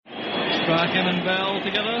Strachan and Bell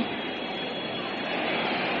together.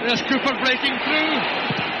 There's Cooper breaking through.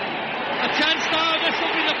 A chance now. This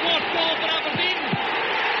will be the fourth goal for Aberdeen.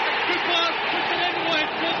 Cooper puts it in with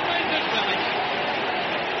good Rangers Village.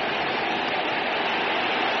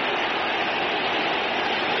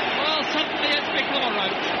 Well, suddenly it's become a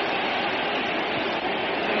rout.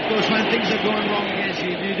 Of course, when things are going wrong against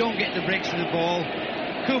you, you don't get the breaks of the ball.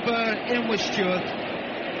 Cooper in with Stewart.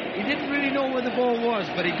 He didn't really know where the ball was,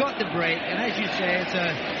 but he got the break, and as you say, it's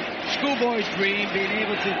a schoolboy's dream, being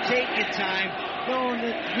able to take your time, knowing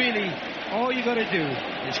that really all you got to do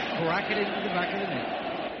is crack it into the back of the net.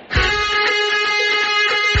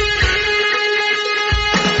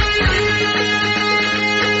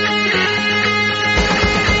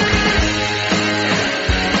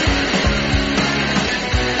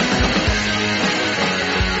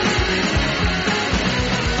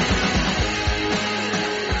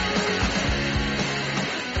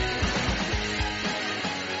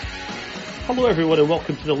 Hello everyone and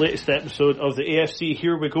welcome to the latest episode of the AFC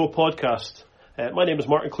Here We Go podcast. My name is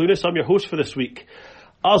Martin Clunas, I'm your host for this week.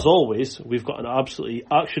 As always, we've got an absolutely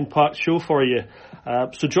action-packed show for you.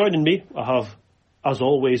 So joining me, I have, as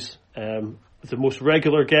always, the most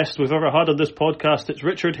regular guest we've ever had on this podcast. It's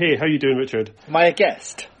Richard Hay. How are you doing, Richard? Am I a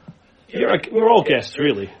guest? We're all guests,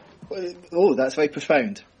 really. Oh, that's very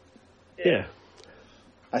profound. Yeah.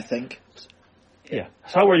 I think. Yeah.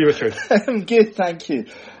 So how are you, Richard? I'm good, thank you.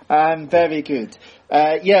 I'm very good.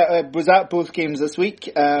 I was at both games this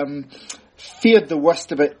week. Feared the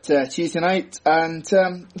worst of it Tuesday night. And,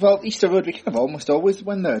 Easter Road, we kind of almost always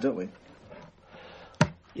win there, don't we?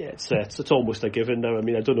 Yeah, it's almost a given now. I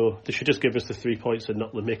mean, I don't know. They should just give us the 3 points and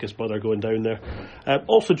not make us bother going down there.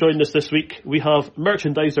 Also joining us this week, we have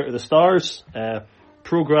merchandiser to the stars,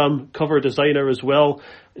 programme cover designer as well,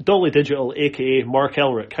 Dolly Digital, a.k.a. Mark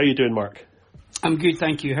Elrick. How you doing, Mark? I'm good,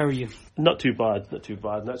 thank you. How are you? Not too bad.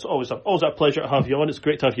 And it's always a pleasure to have you on. It's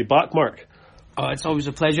great to have you back, Mark. Oh, it's always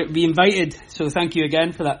a pleasure to be invited, so thank you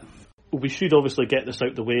again for that. We should obviously get this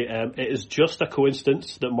out the way. It is just a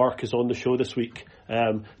coincidence that Mark is on the show this week,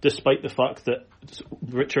 despite the fact that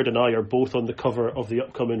Richard and I are both on the cover of the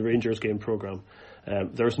upcoming Rangers game programme.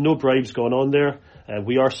 There's no bribes going on there.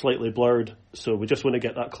 We are slightly blurred, so we just want to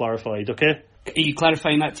get that clarified, okay? Are you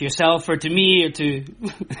clarifying that to yourself or to me or to...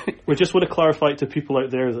 We just want to clarify it to people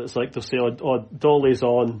out there that it's like they'll say, oh Dolly's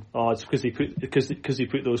on, it's because he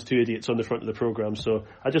put those two idiots on the front of the programme, so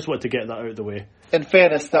I just wanted to get that out of the way. In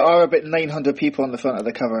fairness, there are about 900 people on the front of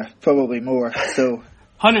the cover, probably more, so...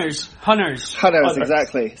 Hunters,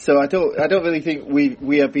 exactly. So I don't really think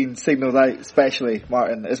we have been signalled out, especially,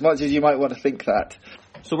 Martin, as much as you might want to think that.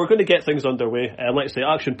 So we're going to get things underway, and like I say,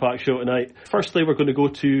 action-packed show tonight. Firstly, we're going to go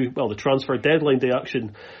to, the transfer deadline day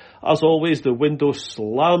action. As always, the window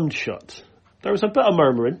slammed shut. There was a bit of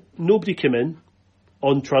murmuring. Nobody came in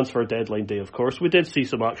on transfer deadline day, of course. We did see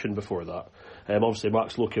some action before that. Obviously,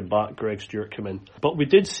 Max Lowe came back, Greg Stewart came in. But we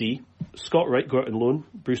did see Scott Wright go out on loan,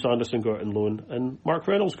 Bruce Anderson go out on loan, and Mark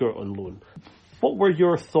Reynolds go out on loan. What were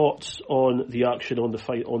your thoughts on the action on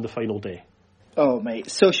the final day? Oh, mate,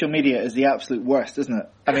 social media is the absolute worst, isn't it?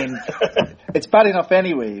 I mean, it's bad enough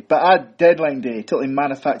anyway, but add deadline day, totally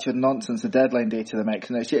manufactured nonsense, the deadline day to the mix,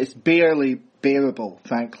 and it's barely bearable,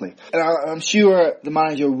 frankly. And I'm sure the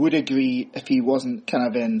manager would agree if he wasn't kind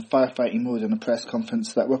of in firefighting mode in a press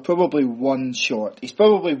conference that we're probably one short. He's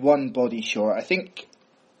probably one body short. I think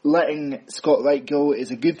letting Scott Wright go is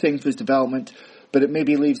a good thing for his development, but it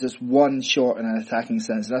maybe leaves us one short in an attacking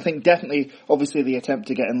sense. And I think definitely, obviously, the attempt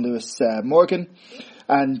to get in Lewis Morgan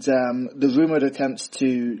and the rumoured attempts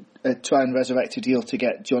to try and resurrect a deal to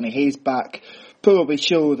get Johnny Hayes back probably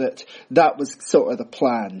show that was sort of the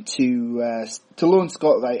plan, to loan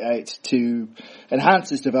Scott Wright out, to enhance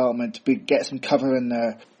his development, get some cover in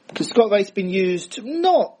there. Because Scott Wright's been used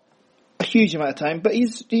not a huge amount of time, but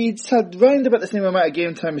he's had round about the same amount of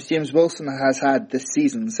game time as James Wilson has had this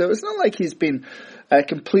season, so it's not like he's been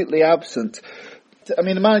completely absent. I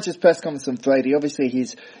mean, the manager's press conference on Friday, obviously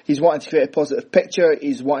he's wanting to create a positive picture,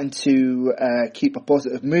 he's wanting to keep a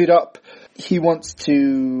positive mood up, he wants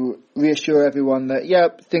to reassure everyone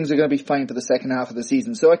that, things are going to be fine for the second half of the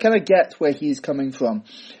season, so I kind of get where he's coming from.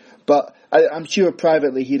 But I'm sure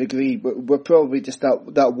privately he'd agree, we're probably just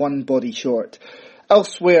that one body short.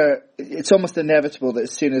 Elsewhere, it's almost inevitable that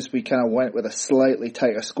as soon as we kind of went with a slightly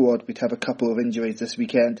tighter squad, we'd have a couple of injuries this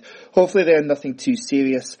weekend. Hopefully they're nothing too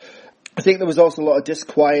serious. I think there was also a lot of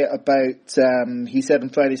disquiet about, he said in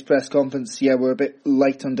Friday's press conference, we're a bit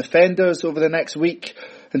light on defenders over the next week,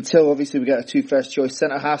 until obviously we get our two first choice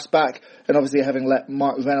centre halves back, and obviously having let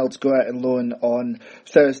Mark Reynolds go out and loan on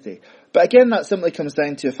Thursday. But again, that simply comes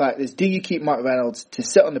down to the fact is, do you keep Mark Reynolds to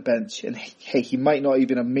sit on the bench? And hey, he might not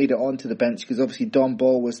even have made it onto the bench because obviously Don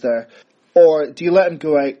Ball was there. Or do you let him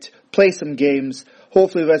go out, play some games,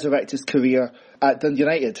 hopefully resurrect his career at Dundee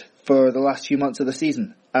United for the last few months of the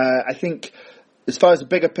season? I think, as far as the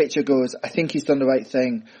bigger picture goes, I think he's done the right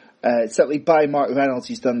thing. Certainly by Mark Reynolds,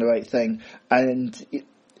 he's done the right thing. And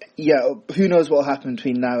yeah, who knows what will happen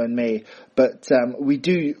between now and May. But we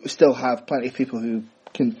do still have plenty of people who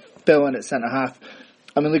can fill in at centre-half.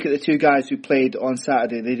 I mean, look at the two guys who played on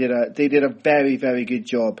Saturday. They did a very, very good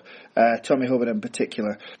job. Tommy Hoban in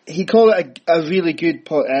particular. He called it a really good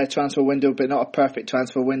transfer window, but not a perfect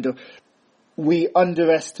transfer window. We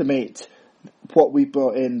underestimate what we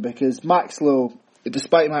brought in because Max Lowe,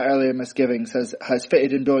 despite my earlier misgivings, has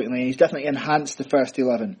fitted in brilliantly, and he's definitely enhanced the first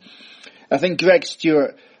 11. I think Greg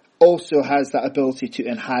Stewart also has that ability to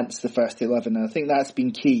enhance the first 11, and I think that's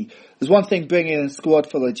been key. There's one thing bringing in a squad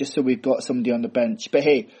filler just so we've got somebody on the bench, but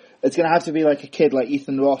hey, it's going to have to be like a kid like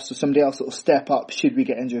Ethan Ross or somebody else that will step up should we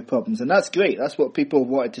get injury problems, and that's great. That's what people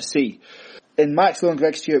wanted to see. In Max Lowe and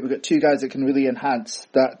Greg Stewart, we've got two guys that can really enhance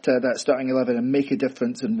that starting 11 and make a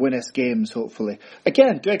difference and win us games, hopefully.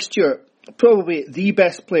 Again, Greg Stewart, probably the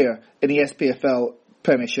best player in the SPFL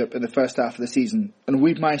Premiership in the first half of the season, and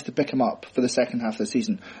we've managed to pick him up for the second half of the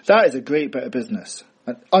season. That is a great bit of business,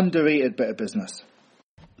 an underrated bit of business.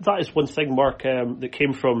 That is one thing, Mark, that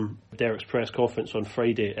came from Derek's press conference on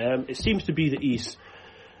Friday. It seems to be that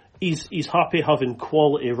he's happy having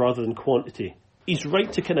quality rather than quantity. He's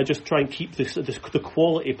right to kind of just try and keep the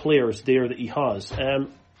quality players there that he has.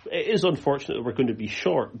 It is unfortunate that we're going to be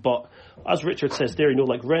short, but as Richard says there,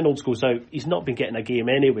 like Reynolds goes out, he's not been getting a game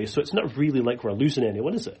anyway, so it's not really like we're losing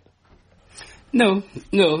anyone, is it? No.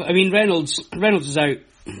 I mean, Reynolds is out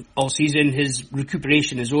all season. His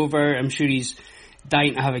recuperation is over. I'm sure he's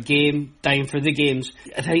dying to have a game, dying for the games.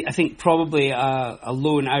 I think probably a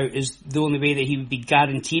loan out is the only way that he would be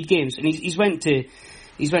guaranteed games. And he's went to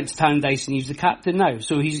Tannadice and he's the captain now,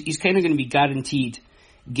 so he's kind of going to be guaranteed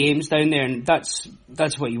games down there, and that's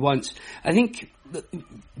what he wants. I think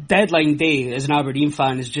deadline day as an Aberdeen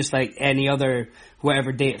fan is just like any other,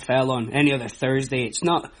 whatever day it fell on, any other Thursday. It's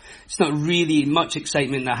not really much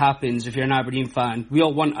excitement that happens if you're an Aberdeen fan. We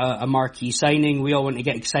all want a marquee signing. We all want to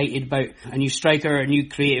get excited about a new striker, a new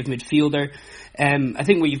creative midfielder. I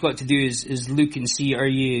think what you've got to do is look and see, are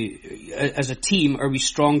you, as a team, are we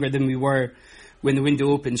stronger than we were when the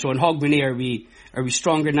window opened? So on Hogmanay, are we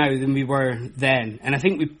stronger now than we were then? And I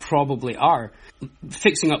think we probably are.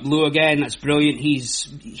 Fixing up Lowe again, that's brilliant.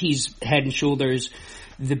 He's head and shoulders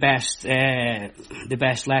the best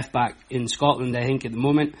left back in Scotland, I think, at the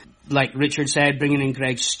moment. Like Richard said, bringing in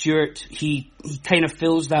Greg Stewart, he kind of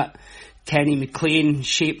fills that Kenny McLean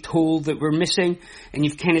shaped hole that we're missing, and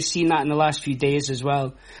you've kind of seen that in the last few days as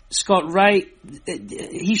well. Scott Wright,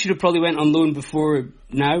 he should have probably went on loan before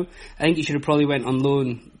now. I think he should have probably went on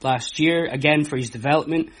loan last year, again for his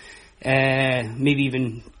development, maybe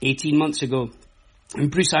even 18 months ago. And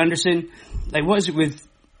Bruce Anderson, like, what is it with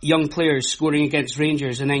young players scoring against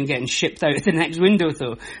Rangers and then getting shipped out at the next window,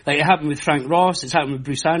 though? Like, it happened with Frank Ross, it's happened with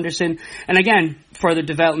Bruce Anderson, and again, further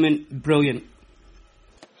development, brilliant.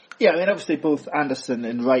 Yeah, I mean, obviously both Anderson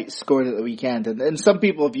and Wright scored at the weekend, and some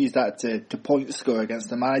people have used that to point score against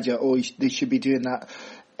the manager. Oh, they should be doing that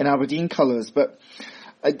in Aberdeen colours. But,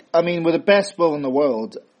 I mean, with the best will in the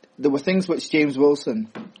world, there were things which James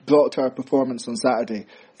Wilson brought to our performance on Saturday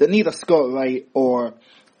that neither Scott Wright or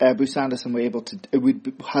Bruce Anderson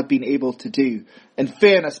had been able to do. In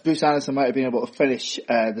fairness, Bruce Anderson might have been able to finish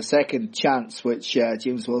the second chance which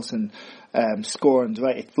James Wilson scored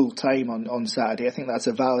right at full time on Saturday. I think that's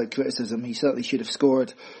a valid criticism. He certainly should have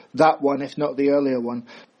scored that one, if not the earlier one.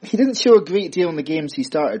 He didn't show a great deal in the games he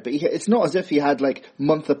started, but it's not as if he had like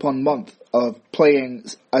month upon month of playing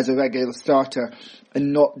as a regular starter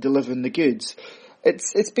and not delivering the goods.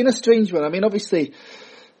 It's been a strange one. I mean, obviously,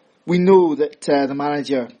 we know that the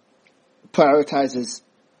manager prioritises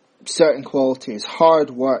certain qualities: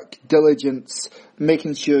 hard work, diligence,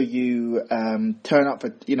 making sure you turn up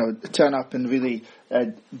and really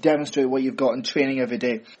demonstrate what you've got in training every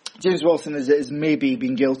day. James Wilson is maybe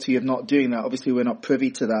been guilty of not doing that. Obviously, we're not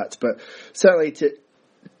privy to that, but certainly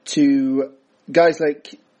to guys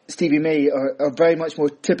like Stevie May are very much more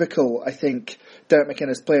typical, I think, Derek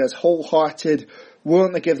McInnes players: wholehearted,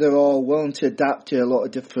 willing to give their all, willing to adapt to a lot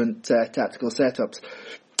of different tactical setups.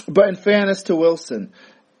 But in fairness to Wilson,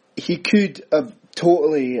 he could have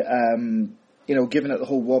totally, given it the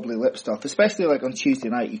whole wobbly lip stuff, especially like on Tuesday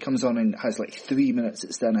night. He comes on and has like 3 minutes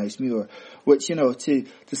at Stenhousemuir, which, to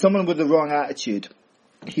someone with the wrong attitude,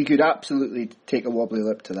 he could absolutely take a wobbly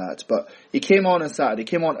lip to that. But he came on Saturday,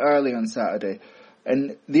 came on early on Saturday,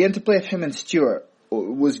 and the interplay of him and Stewart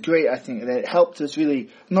was great, I think. And it helped us really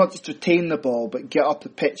not just retain the ball, but get up the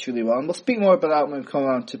pitch really well. And we'll speak more about that when we come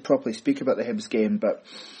around to properly speak about the Hibs game. But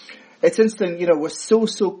it's interesting, we're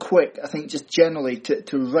so quick, I think, just generally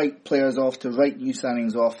to write players off, to write new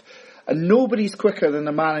signings off. And nobody's quicker than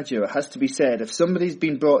the manager, it has to be said. If somebody's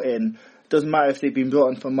been brought in, doesn't matter if they've been brought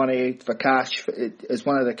in for money, for cash, it's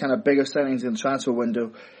one of the kind of bigger signings in the transfer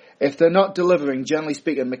window. If they're not delivering, generally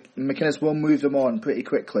speaking, McInnes will move them on pretty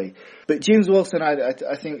quickly. But James Wilson, I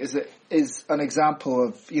think, is an example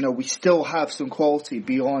of, we still have some quality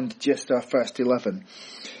beyond just our first 11.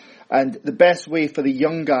 And the best way for the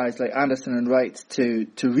young guys like Anderson and Wright to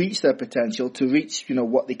reach their potential, to reach,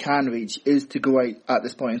 what they can reach, is to go out at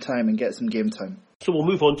this point in time and get some game time. So we'll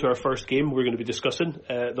move on to our first game we're going to be discussing.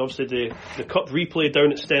 Obviously the cup replay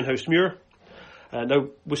down at Stenhousemuir. Now,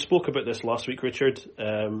 we spoke about this last week, Richard.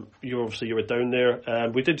 You were down there.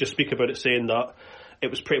 We did just speak about it, saying that it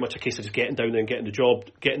was pretty much a case of just getting down there and getting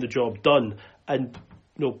the job done. And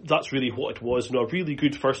that's really what it was. A really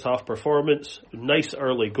good first half performance, nice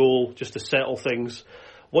early goal just to settle things.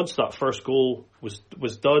 Once that first goal was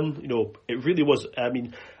done, it really was.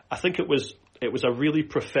 I think it was a really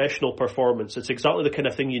professional performance. It's exactly the kind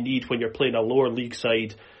of thing you need when you're playing a lower league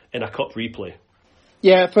side in a cup replay.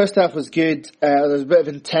 Yeah, first half was good. There was a bit of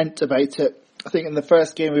intent about it. I think in the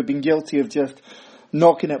first game we've been guilty of just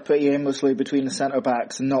knocking it pretty aimlessly between the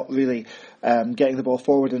centre-backs and not really getting the ball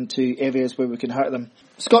forward into areas where we can hurt them.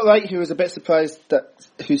 Scott Wright, who was a bit surprised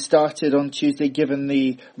who started on Tuesday, given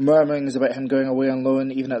the murmurings about him going away on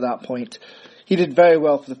loan, even at that point, he did very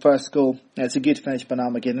well for the first goal. It's a good finish by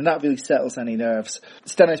Namagan, and that really settles any nerves.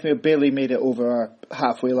 Stenhousemuir barely made it over our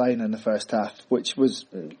halfway line in the first half, which was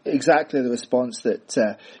exactly the response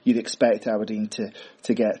that you'd expect Aberdeen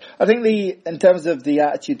to get. I think in terms of the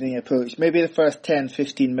attitude and the approach, maybe the first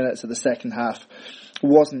 10-15 minutes of the second half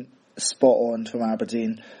wasn't spot on from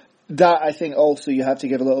Aberdeen. That, I think, also you have to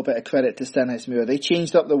give a little bit of credit to Stenhousemuir. They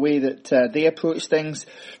changed up the way that they approached things.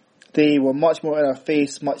 They were much more in our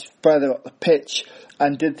face, much further up the pitch,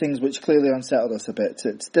 and did things which clearly unsettled us a bit.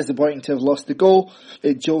 It's disappointing to have lost the goal.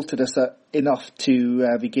 It jolted us enough to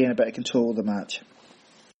regain a bit of control of the match.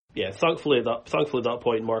 Yeah, thankfully at that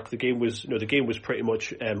point, Mark, the game was pretty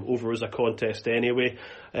much over as a contest anyway.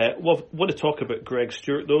 Well, I want to talk about Greg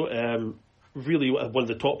Stewart though. Really one of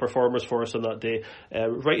the top performers for us on that day.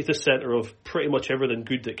 Right at the centre of pretty much everything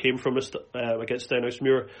good that came from us against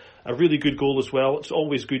Stenhousemuir. A really good goal as well. It's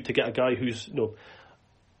always good to get a guy who's,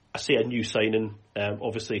 I say a new signing.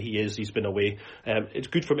 Obviously he's been away. It's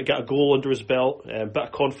good for him to get a goal under his belt. Bit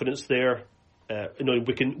of confidence there.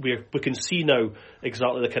 We can see now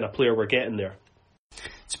exactly the kind of player we're getting there.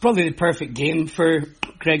 It's probably the perfect game for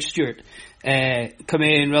Greg Stewart. Come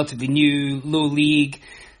in relatively new, low league.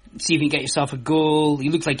 See if you can get yourself a goal. He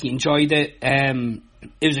looked like he enjoyed it.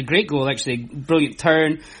 It was a great goal, actually. Brilliant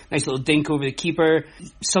turn. Nice little dink over the keeper.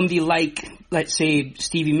 Somebody like, let's say,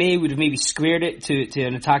 Stevie May would have maybe squared it to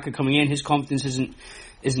an attacker coming in. His confidence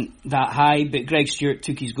isn't that high, but Greg Stewart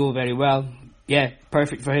took his goal very well. Yeah,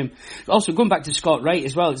 perfect for him. Also, going back to Scott Wright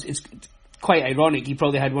as well, it's quite ironic. He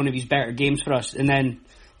probably had one of his better games for us, and then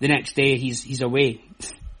the next day he's away.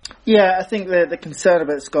 Yeah, I think the concern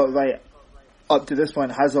about Scott Wright up to this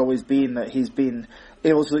point has always been that he's been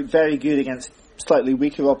able to look very good against slightly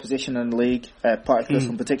weaker opposition in the league. Particularly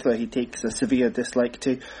in particular, he takes a severe dislike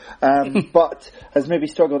to, but has maybe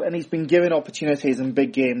struggled. And he's been given opportunities in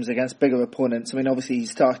big games against bigger opponents. I mean, obviously he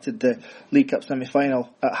started the League Cup semi-final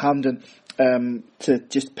at Hampden to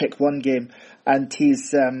just pick one game, and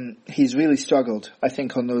he's really struggled, I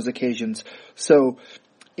think, on those occasions. So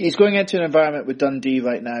he's going into an environment with Dundee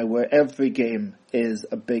right now where every game is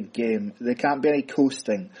a big game. There can't be any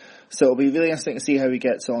coasting. So it'll be really interesting to see how he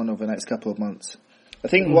gets on over the next couple of months. I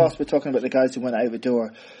think whilst we're talking about the guys who went out the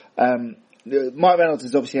door, Mark Reynolds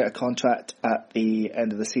is obviously out of contract at the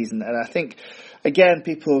end of the season. And I think, again,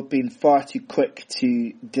 people have been far too quick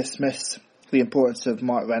to dismiss the importance of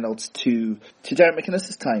Mark Reynolds to Derek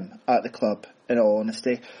McInnes' time at the club, in all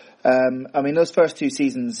honesty. I mean, those first two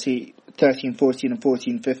seasons, 13-14 and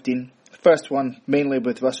 14-15, first one mainly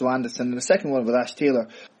with Russell Anderson and the second one with Ash Taylor,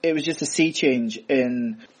 it was just a sea change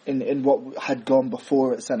in what had gone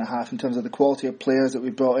before at centre half in terms of the quality of players that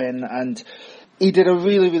we brought in, and he did a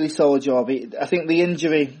really, really solid job. I think the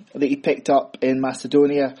injury that he picked up in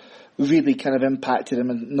Macedonia really kind of impacted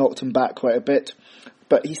him and knocked him back quite a bit,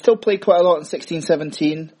 but he still played quite a lot in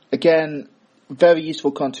 16-17. Again, very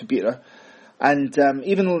useful contributor. And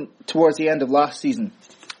even towards the end of last season,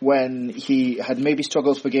 when he had maybe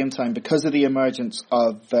struggled for game time because of the emergence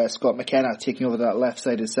of Scott McKenna taking over that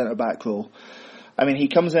left-sided centre-back role. I mean, he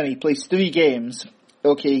comes in, he plays 3 games.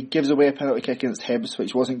 Okay, he gives away a penalty kick against Hibs,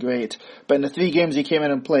 which wasn't great. But in the 3 games he came in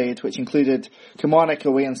and played, which included Kilmarnock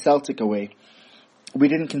away and Celtic away, we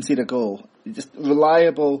didn't concede a goal. Just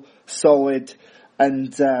reliable, solid,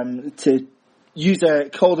 and to use a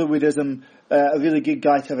Calderwoodism, a really good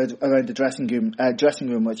guy to have around the dressing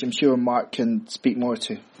room, which I'm sure Mark can speak more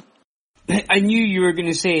to. I knew you were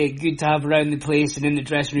going to say good to have around the place and in the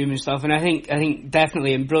dressing room and stuff, and I think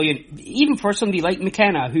definitely and brilliant, even for somebody like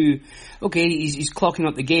McKenna, who, okay, he's clocking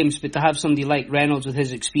up the games, but to have somebody like Reynolds with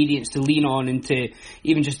his experience to lean on and to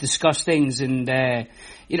even just discuss things, and I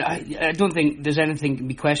don't think there's anything can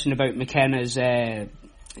be questioned about McKenna's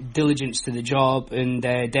diligence to the job and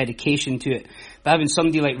dedication to it. But having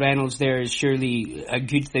somebody like Reynolds there is surely a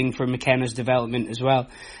good thing for McKenna's development as well.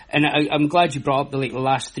 And I'm glad you brought up the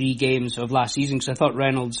last 3 games of last season, because I thought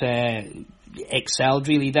Reynolds excelled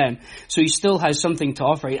really then. So he still has something to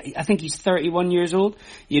offer. I think he's 31 years old.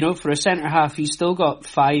 For a centre half, he's still got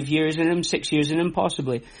 5 years in him, 6 years in him,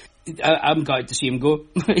 possibly. I'm glad to see him go.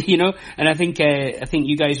 And I think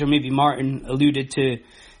you guys, or maybe Martin, alluded to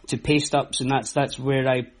paste ups, and that's where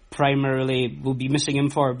I primarily will be missing him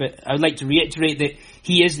for. But I would like to reiterate that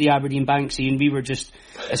he is the Aberdeen Banksy, and we were just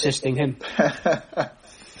assisting him.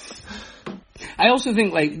 I also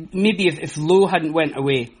think maybe if Lowe hadn't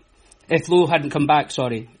come back,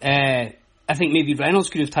 I think maybe Reynolds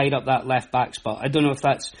could have tied up that left back spot. I don't know if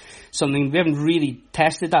that's something, we haven't really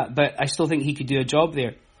tested that, but I still think he could do a job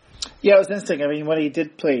there. Yeah, it was interesting. I mean, when he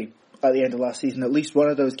did play at the end of last season, at least one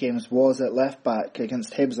of those games was at left back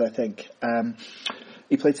against Hibs, I think.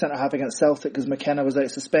 He played centre half against Celtic because McKenna was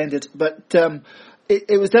out suspended. But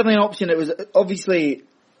it was definitely an option. It was obviously,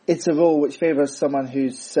 it's a role which favours someone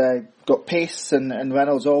who's got pace, and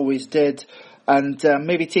Reynolds always did. And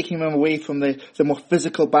maybe taking him away from the more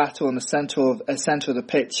physical battle in the centre of the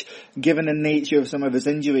pitch, given the nature of some of his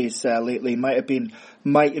injuries lately, might have been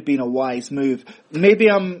a wise move. Maybe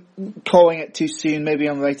I'm calling it too soon. Maybe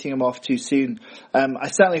I'm writing him off too soon. I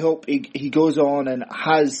certainly hope he goes on and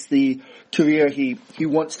has the career he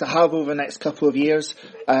wants to have over the next couple of years,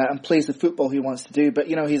 and plays the football he wants to do. But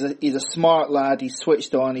he's a smart lad. He's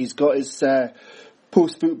switched on. He's got his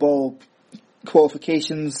post-football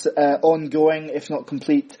qualifications ongoing, if not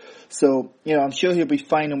complete. So, I'm sure he'll be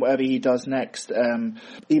fine in whatever he does next.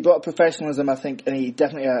 He brought professionalism, I think, and he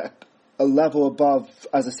definitely a level above,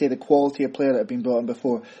 as I say, the quality of player that had been brought in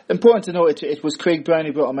before. Important to note, it was Craig Brown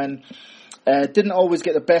who brought him in. Didn't always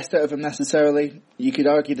get the best out of him necessarily. You could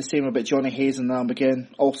argue the same about Johnny Hayes and Niall McGinn,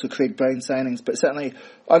 also Craig Brown signings, but certainly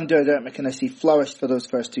under Derek McInnes, he flourished for those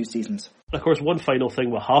first 2 seasons. Of course, one final thing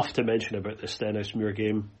we have to mention about the Stenhousemuir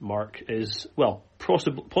game, Mark, is,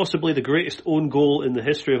 possibly the greatest own goal in the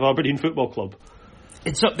history of Aberdeen Football Club.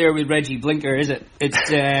 It's up there with Reggie Blinker, is it?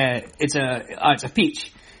 It's a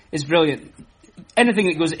peach. It's brilliant. Anything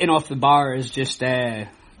that goes in off the bar is just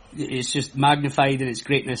it's just magnified in its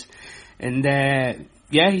greatness. And the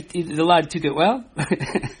lad took it well.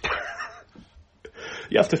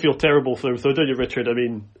 You have to feel terrible for him, though, don't you, Richard? I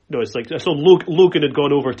mean, no, it's like, so Logan had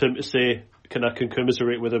gone over to him to say, can I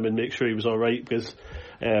commiserate with him and make sure he was all right, because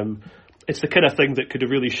it's the kind of thing that could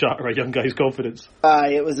have really shatter a young guy's confidence.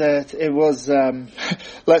 It was.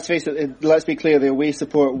 Let's face it. Let's be clear. The away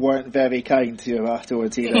support weren't very kind to him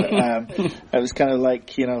afterwards either. It was kind of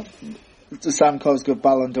like, the Sam Cosgrove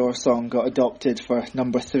Ballon d'Or song got adopted for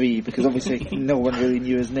number 3, because obviously no one really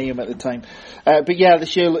knew his name at the time. But yeah, the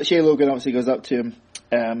Shea Logan obviously goes up to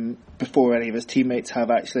him before any of his teammates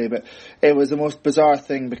have, actually. But it was the most bizarre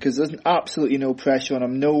thing, because there's absolutely no pressure on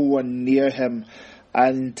him, no one near him.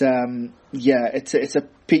 And it's a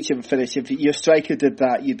peach of a finish. If your striker did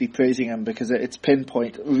that, you'd be praising him, because it's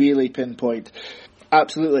pinpoint, really pinpoint.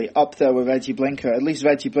 Absolutely up there with Reggie Blinker. At least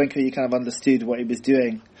Reggie Blinker, you kind of understood what he was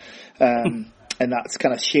doing. And that's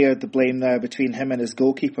kind of shared the blame there between him and his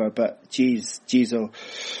goalkeeper. But jeez.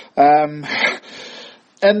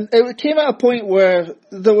 And it came at a point where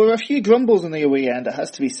there were a few grumbles on the away end, it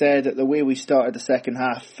has to be said, at the way we started the second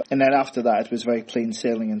half. And then after that, it was very plain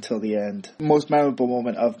sailing until the end. Most memorable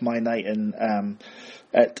moment of my night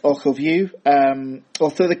at Ochilview.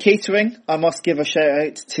 Although the catering, I must give a shout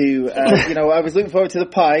out to, I was looking forward to the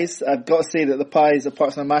pies. I've got to say that the pies,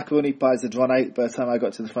 apart from the macaroni pies, had run out by the time I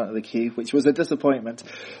got to the front of the queue, which was a disappointment.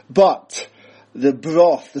 But the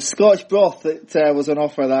broth, the Scotch broth that was on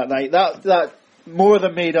offer that night, that more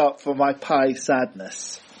than made up for my pie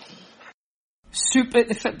sadness. Soup at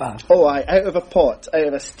the Fitbar. Oh, out of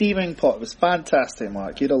a steaming pot. It was fantastic,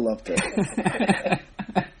 Mark. You'd have loved it.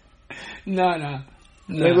 No.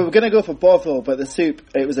 No. I mean, we were going to go for Bovril, but the soup,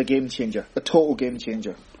 it was a game changer. A total game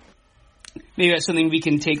changer. Maybe that's something we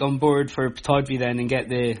can take on board for Pittodrie then and get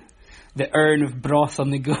the urn of broth on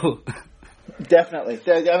the go. Definitely.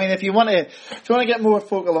 I mean, if you want to get more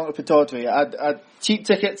folk along to Pittodrie, cheap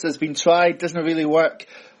tickets has been tried, doesn't really work.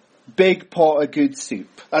 Big pot of good soup.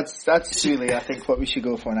 That's really, I think, what we should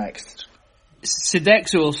go for next.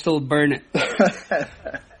 Sodexo will still burn it.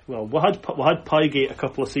 Well, we had Piegate a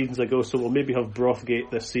couple of seasons ago, so we'll maybe have Brothgate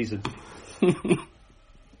this season.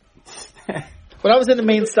 When I was in the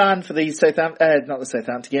main stand for the not the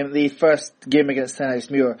Southampton game, the first game against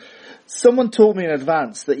Stenhousemuir, someone told me in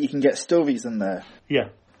advance that you can get stovies in there. Yeah.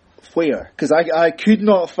 Where? Because I could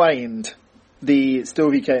not find the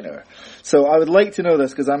stovey counter. So I would like to know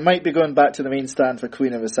this, because I might be going back to the main stand for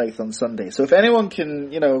Queen of the South on Sunday. So if anyone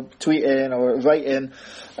can, tweet in or write in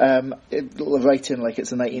like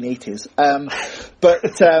it's the 1980s. But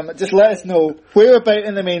just let us know, where about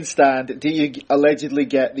in the main stand do you allegedly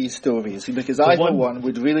get these stovies? Because I, for one,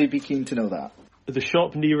 would really be keen to know that. The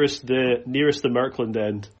shop nearest the Merkland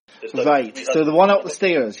end. Right, so the one up the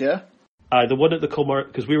stairs, yeah? The one at the Kilmarnock,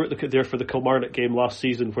 because we were there for the Kilmarnock game last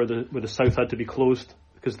season, where the South had to be closed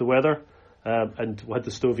because of the weather, and we had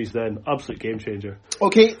the stovies then. Absolute game changer.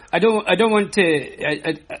 Okay, I don't want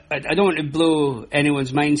to blow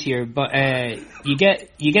anyone's minds here, but you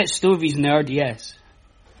get stovies in the RDS.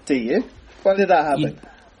 Do you? When did that happen?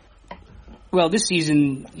 Well, this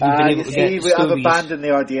season you've been able to get stovies. I've abandoned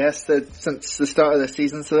the RDS since the start of the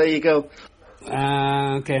season, so there you go.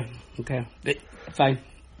 Okay, fine.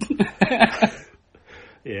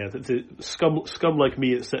 Yeah, the scum like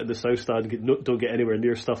me that sit in the south stand don't get anywhere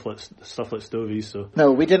near stuff like stovies. So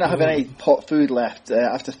no, we didn't have any hot food left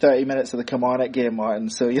after 30 minutes of the Kilmarnock game, Martin.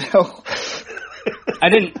 So I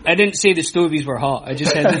didn't say the stovies were hot. I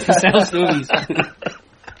just said to sell stovies.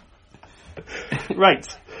 Right.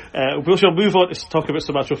 We shall move on to talk about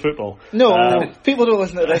some actual football. No, people don't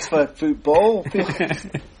listen to this for football.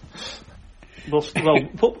 Well,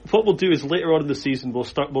 what we'll do is later on in the season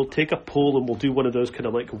we'll take a poll and we'll do one of those kind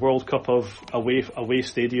of like World Cup of away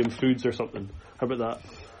stadium foods or something. How about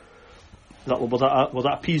that? Will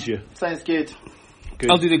that appease you? Sounds good.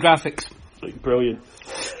 I'll do the graphics. Brilliant.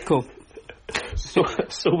 Cool. So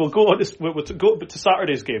we'll go on to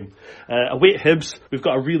Saturday's game. Away at Hibs, we've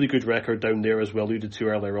got a really good record down there, as we alluded to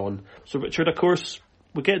earlier on. So Richard, of course,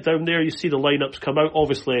 we get down there, you see the lineups come out.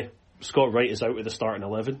 Obviously, Scott Wright is out with the starting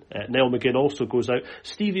 11. Niall McGinn also goes out.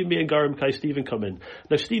 Stevie May and Garham Kai-Stephen come in.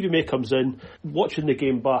 Now, Stevie May comes in. Watching the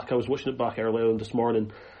game back, I was watching it back earlier on this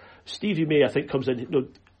morning. Stevie May, I think, comes in.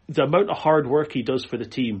 The amount of hard work he does for the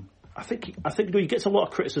team, I think he gets a lot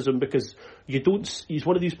of criticism because he's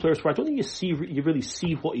one of these players where I don't think you really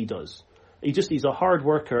see what he does. He's a hard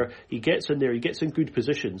worker. He gets in there. He gets in good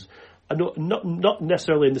positions. I know not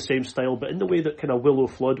necessarily in the same style, but in the way that kind of Willow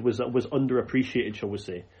Flood was underappreciated, shall we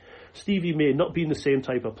say. Stevie May not being the same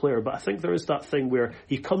type of player, but I think there is that thing where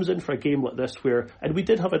he comes in for a game like this and we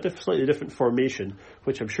did have a slightly different formation,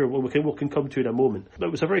 which I'm sure we can come to in a moment. But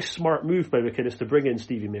it was a very smart move by McInnes to bring in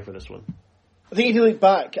Stevie May for this one. I think if you look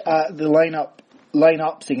back at the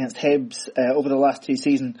lineups against Hibs over the last two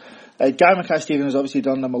seasons, Garham Kai-Stephen has obviously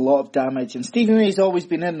done them a lot of damage, and Stevie May's always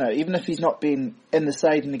been in there, even if he's not been in the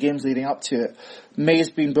side in the games leading up to it. May's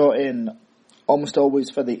been brought in almost always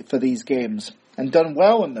for these games, and done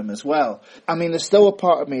well in them as well. I mean, there's still a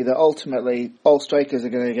part of me that ultimately all strikers are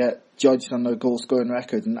going to get judged on their goal scoring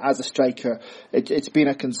record, and as a striker, it's been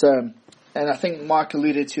a concern. And I think Mark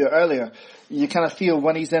alluded to it earlier. You kind of feel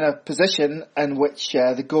when he's in a position in which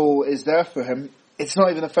the goal is there for him, it's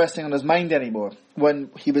not even the first thing on his mind anymore. When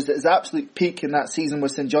he was at his absolute peak in that season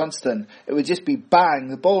with St Johnstone, it would just be bang,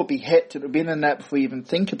 the ball would be hit, it would be in the net before you even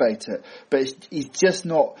think about it. But he's just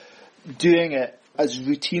not doing it as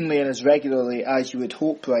routinely and as regularly as you would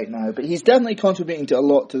hope right now. But he's definitely contributing to a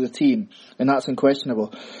lot to the team, and that's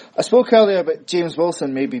unquestionable. I spoke earlier about James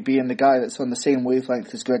Wilson maybe being the guy that's on the same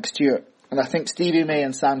wavelength as Greg Stewart. And I think Stevie May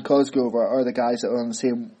and Sam Cosgrove are the guys that are on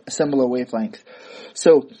the similar wavelength.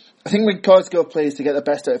 So I think when Cosgrove plays to get the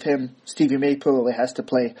best out of him, Stevie May probably has to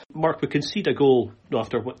play. Mark, we concede a goal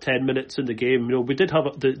after 10 minutes in the game. We did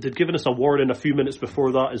have they'd given us a warning a few minutes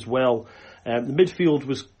before that as well. The midfield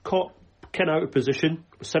was caught kind of out of position.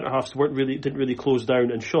 Centre halves didn't really close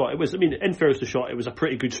down and shot. In fairness to Shot, it was a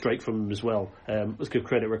pretty good strike from him as well. Let's give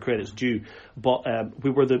credit where credit's due. But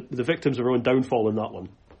we were the victims of our own downfall in that one.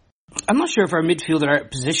 I'm not sure if our midfield are out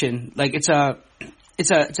of position. Like it's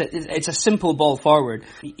a simple ball forward.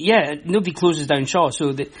 Yeah, nobody closes down Shaw,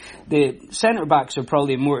 so the centre backs are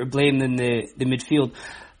probably more to blame than the midfield.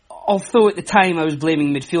 although at the time I was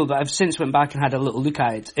blaming midfield, but I've since went back and had a little look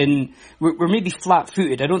at it, and we're maybe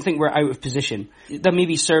flat-footed. I don't think we're out of position. That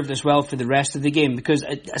maybe served us well for the rest of the game, because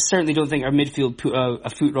I certainly don't think our midfield put a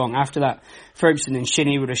foot wrong after that. Ferguson and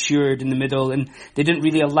Shinnie were assured in the middle, and they didn't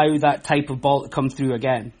really allow that type of ball to come through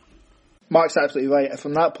again. Mark's absolutely right.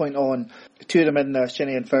 From that point on, two of them in there,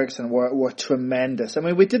 Shinnie and Ferguson, were tremendous. I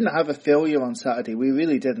mean, we didn't have a failure on Saturday. We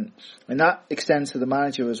really didn't. And that extends to the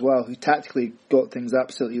manager as well, who tactically got things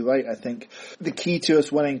absolutely right, I think. The key to us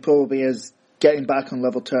winning probably is getting back on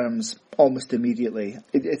level terms almost immediately.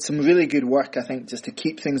 It's some really good work, I think, just to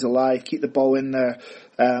keep things alive, keep the ball in there.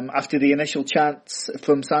 After the initial chance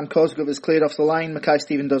from Sam Cosgrove is cleared off the line,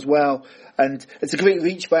 Mackay-Steven does well. And it's a great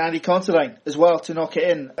reach by Andy Considine as well to knock it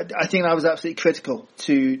in. I think that was absolutely critical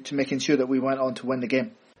to making sure that we went on to win the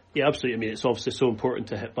game. Yeah, absolutely. I mean, it's obviously so important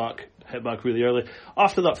to hit back really early.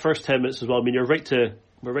 After that first 10 minutes as well, I mean,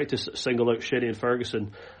 we're right to single out Shinnie and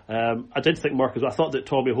Ferguson. I did think, Mark, I thought that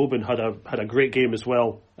Tommy Hoban had a great game as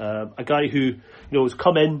well. A guy who has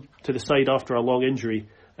come in to the side after a long injury,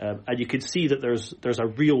 and you can see that there's a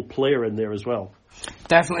real player in there as well.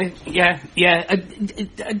 Definitely, yeah.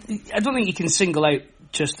 I don't think you can single out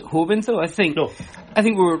just Hoban, though. I think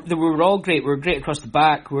we were all great. We were great across the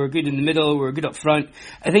back. We were good in the middle. We were good up front.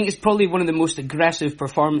 I think it's probably one of the most aggressive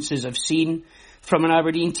performances I've seen from an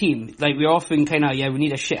Aberdeen team. Like, we often kind of, we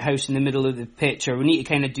need a shit house in the middle of the pitch, or we need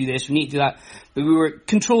to kind of do this, we need to do that. But we were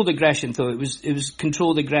controlled aggression, though. It was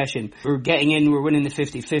controlled aggression. We were getting in, we were winning the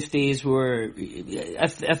 50-50s,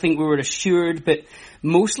 I think we were assured, but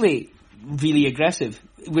mostly really aggressive,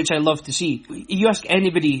 which I love to see. If you ask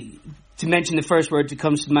anybody to mention the first word that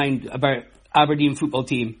comes to mind about Aberdeen football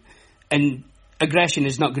team, and aggression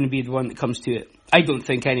is not going to be the one that comes to it. I don't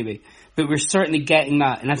think, anyway. But we're certainly getting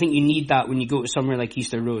that, and I think you need that when you go to somewhere like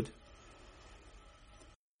Easter Road.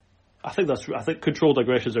 I think controlled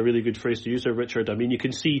aggression is a really good phrase to use there, Richard. I mean, you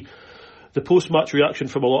can see the post-match reaction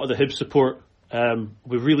from a lot of the Hibs support.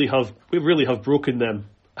 We really have broken them,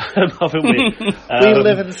 haven't we? We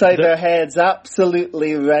live inside their heads,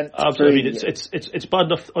 absolutely rent-free. Absolutely. I mean, it's bad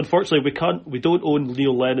enough. Unfortunately, we don't own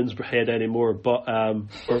Neil Lennon's head anymore. But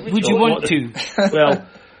would you want to? Well.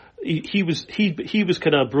 He was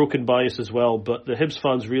kind of broken by us as well, but the Hibs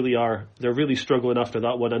fans they're really struggling after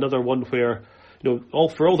that one. Another one where,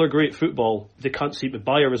 for all their great football, they can't seem to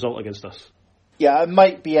buy a result against us. Yeah, I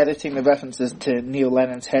might be editing the references to Neil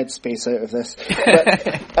Lennon's headspace out of this.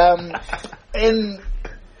 But,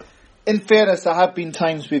 in fairness, there have been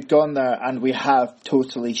times we've gone there and we have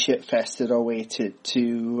totally shit-fested our way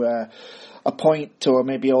to a point, or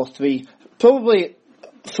maybe all three. Probably,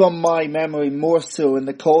 from my memory, more so in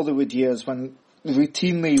the Calderwood years, when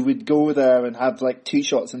routinely we'd go there and have like 2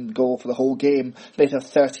 shots in goal for the whole game, later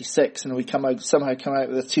 36, and we somehow come out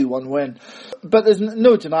with a 2-1 win. But there's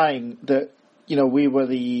no denying that, we were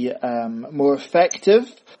the more effective,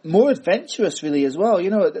 more adventurous really as well.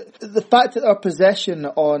 The fact that our possession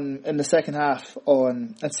in the second half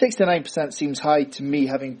and 69% seems high to me,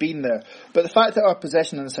 having been there, but the fact that our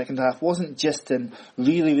possession in the second half wasn't just in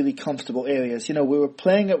really, really comfortable areas. We were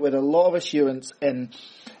playing it with a lot of assurance in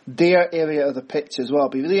their area of the pitch as well.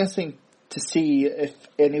 It'd be really interesting to see if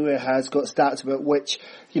anywhere has got stats about which,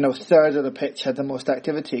 third of the pitch had the most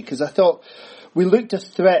activity, because I thought we looked a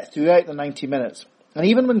threat throughout the 90 minutes. And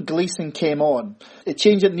even when Gleeson came on, a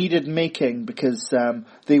change that needed making, because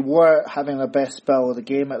they were having their best spell of the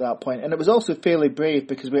game at that point. And it was also fairly brave,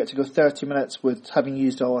 because we had to go 30 minutes with having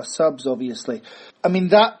used all our subs, obviously. I mean,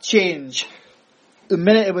 that change, the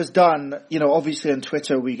minute it was done, obviously on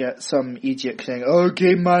Twitter we get some idiot saying,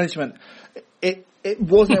 game management. It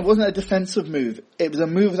wasn't a defensive move. It was a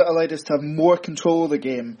move that allowed us to have more control of the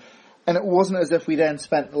game. And it wasn't as if we then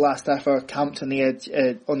spent the last half hour camped on the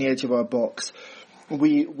edge of our box.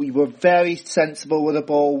 We were very sensible with the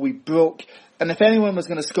ball. We broke, and if anyone was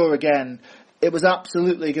going to score again, it was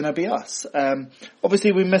absolutely going to be us.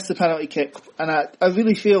 Obviously, we missed the penalty kick, and I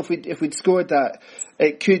really feel if we'd scored that,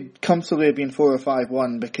 it could comfortably have been 4 or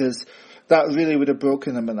 5-1, because that really would have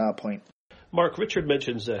broken them at that point. Mark, Richard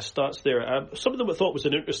mentions stats there. Some of them I thought was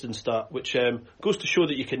an interesting stat, which goes to show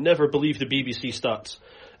that you can never believe the BBC stats,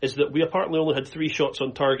 is that we apparently only had 3 shots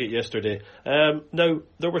on target yesterday. Now,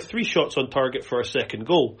 there were 3 shots on target for our second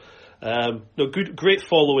goal. Great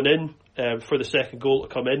following in for the second goal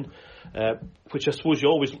to come in, which I suppose you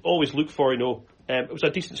always look for. It was a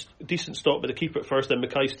decent stop by the keeper at first, then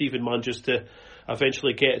Mackay-Steven manages to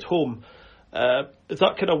eventually get it home. That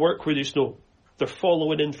kind of work where they're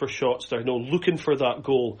following in for shots, they're looking for that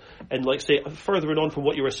goal. And like say, furthering on from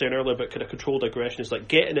what you were saying earlier about kind of controlled aggression, is like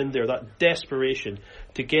getting in there, that desperation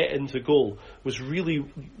to get into goal was really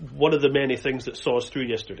one of the many things that saw us through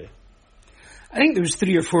yesterday. I think there was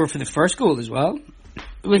 3 or 4 for the first goal as well.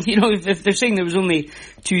 If they're saying there was only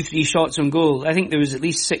 2-3 shots on goal, I think there was at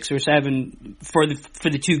least 6 or 7 for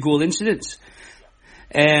the 2 goal incidents.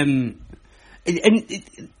 I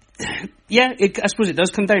suppose it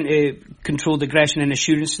does come down to controlled aggression and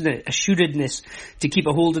assuredness to keep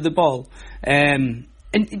a hold of the ball. And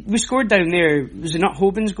we scored down there. Was it not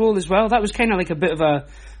Hoban's goal as well? That was kind of like a bit of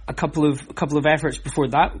a couple of efforts before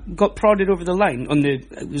that got prodded over the line on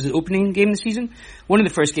was the opening game of the season, one of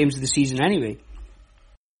the first games of the season anyway.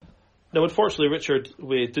 Now, unfortunately, Richard,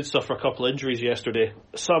 we did suffer a couple of injuries yesterday.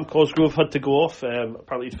 Sam Cosgrove had to go off.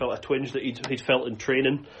 Apparently, he'd felt a twinge that he'd felt in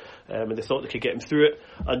training, and they thought they could get him through it.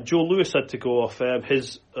 And Joe Lewis had to go off.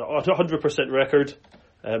 His 100% record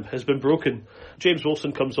has been broken. James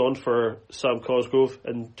Wilson comes on for Sam Cosgrove,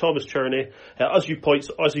 and Thomas Cherney, as you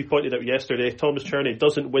pointed out yesterday, Thomas Cherney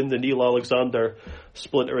doesn't win the Neil Alexander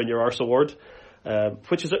Splinter in Your Arse award.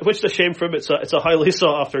 Which is a shame for him. It's a highly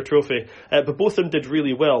sought after trophy, but both of them did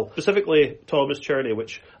really well. Specifically Thomas Cherney,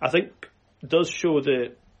 which I think does show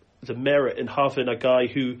the merit in having a guy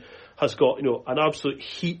who has got an absolute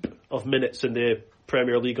heap of minutes in the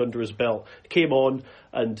Premier League under his belt. Came on,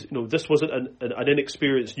 and this wasn't an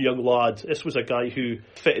inexperienced young lad. This was a guy who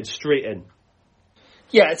fitted straight in.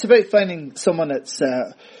 Yeah, it's about finding someone that's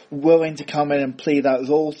willing to come in and play that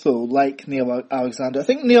role, though, like Neil Alexander. I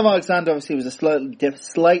think Neil Alexander obviously was a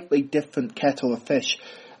slightly different kettle of fish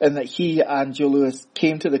in that he and Joe Lewis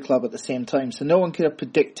came to the club at the same time, so no one could have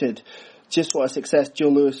predicted just what a success Joe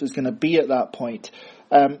Lewis was going to be at that point.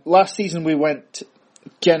 Last season we went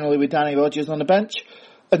generally with Danny Rodgers on the bench,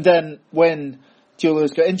 and then when Joe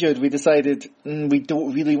Lewis got injured, we decided we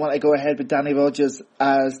don't really want to go ahead with Danny Rodgers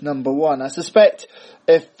as number 1. I suspect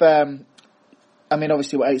if,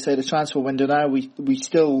 obviously we're outside the transfer window now, we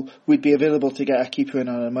still would be available to get a keeper in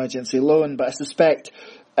on an emergency loan, but I suspect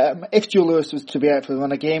if Joe Lewis was to be out for the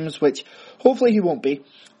run of games, which hopefully he won't be,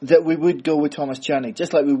 that we would go with Thomas Cherney,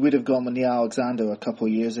 just like we would have gone with Neil Alexander a couple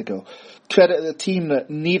of years ago. Credit to the team that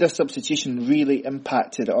neither substitution really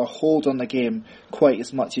impacted our hold on the game quite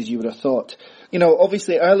as much as you would have thought.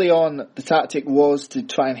 Obviously early on the tactic was to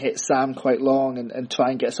try and hit Sam quite long and try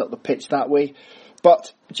and get us up the pitch that way.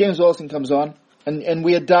 But James Wilson comes on and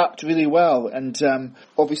we adapt really well. And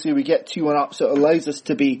obviously we get 2-1 up, so it allows us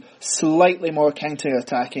to be slightly more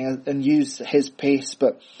counter-attacking and use his pace.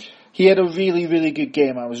 But he had a really, really good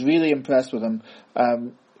game. I was really impressed with him.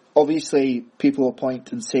 Obviously, people will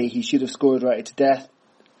point and say he should have scored right to death.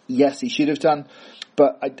 Yes, he should have done.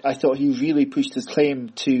 But I thought he really pushed his claim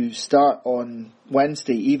to start on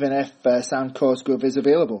Wednesday, even if Sam Cosgrove is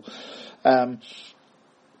available. I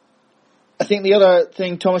think the other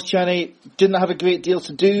thing, Thomas Cherney didn't have a great deal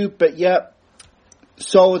to do, but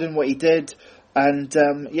solid in what he did. And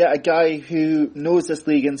a guy who knows this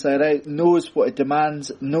league inside out, knows what it demands,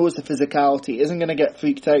 knows the physicality, isn't going to get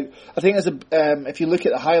freaked out. I think if you look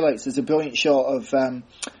at the highlights, there's a brilliant shot of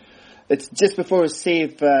it's just before his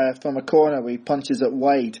save from a corner where he punches it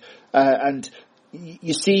wide, and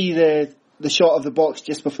you see the shot of the box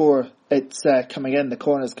just before it's coming in, the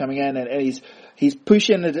corner's coming in, and he's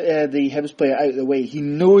pushing the Hibs player out of the way. He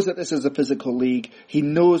knows that this is a physical league. He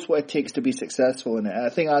knows what it takes to be successful in it. And I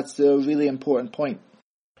think that's a really important point.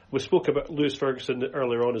 We spoke about Lewis Ferguson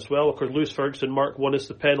earlier on as well. Of course, Lewis Ferguson marked one as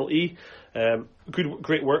the penalty.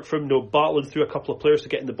 Great work from him, battling through a couple of players to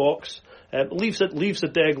get in the box. Leaves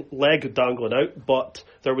the leg dangling out, but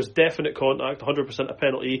there was definite contact, 100% a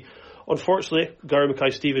penalty. Unfortunately, Gary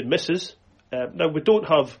Mackay-Steven misses. Now we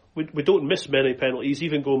don't miss many penalties,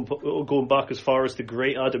 even going back as far as the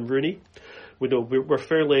great Adam Rooney. We're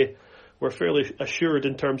fairly assured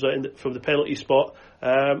in terms of from the penalty spot.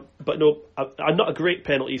 But no, not a great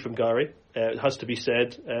penalty from Gary. It has to be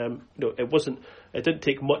said. It didn't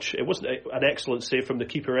take much. It wasn't an excellent save from the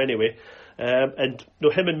keeper anyway. And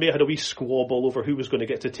him and May had a wee squabble over who was going to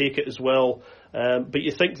get to take it as well. But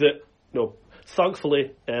you think that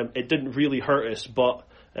thankfully it didn't really hurt us, but.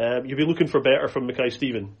 You'll be looking for better from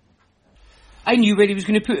Mackay-Steven. I knew where he was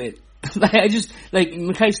going to put it.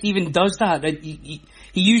 Mackay-Steven does that. He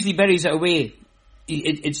usually buries it away.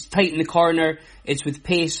 It's tight in the corner. It's with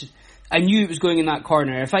pace. I knew it was going in that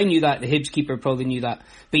corner. If I knew that, the Hibs keeper probably knew that.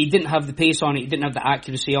 But he didn't have the pace on it. He didn't have the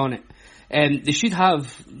accuracy on it. They should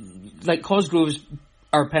have, Cosgrove's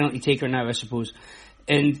our penalty taker now, I suppose.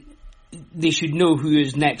 And they should know who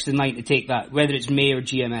is next in line to take that, whether it's May or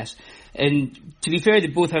GMS. And to be fair, they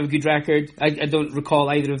both have a good record. I don't recall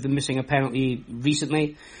either of them missing a penalty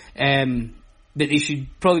recently. But they should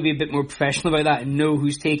probably be a bit more professional about that and know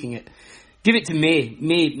who's taking it. Give it to May.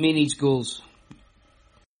 May needs goals.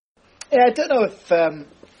 Yeah, I don't know if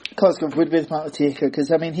Cosgrove would be the penalty taker,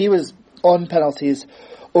 because, I mean, he was on penalties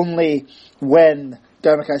only when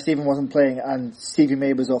Dermot Stephen wasn't playing and Stevie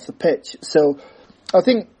May was off the pitch. So I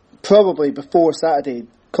think probably before Saturday,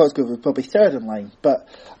 Cosgrove was probably third in line. But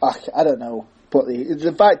I don't know. But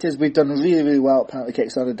the fact is, we've done really, really well at penalty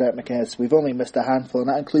kicks under Derek McInnes. We've only missed a handful, and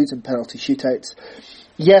that includes in penalty shootouts.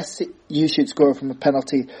 Yes, you should score from a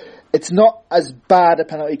penalty. It's not as bad a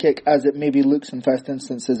penalty kick as it maybe looks in first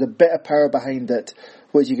instance. There's a bit of power behind it,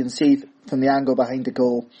 which you can see from the angle behind the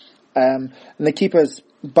goal. And the keeper's,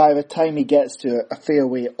 by the time he gets to it, a fair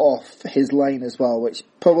way off his line as well, which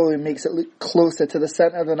probably makes it look closer to the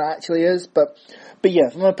centre than it actually is. But yeah,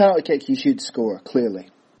 from a penalty kick, you should score, clearly.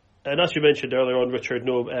 And as you mentioned earlier on, Richard,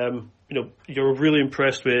 you're really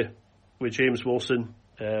impressed with James Wilson.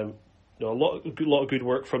 A lot of good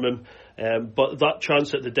work from him. But that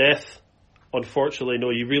chance at the death, unfortunately,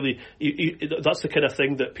 that's the kind of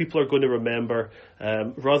thing that people are going to remember.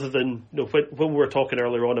 Rather than when we were talking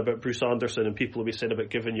earlier on about Bruce Anderson and people will be saying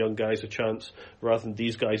about giving young guys a chance rather than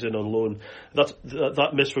these guys in on loan.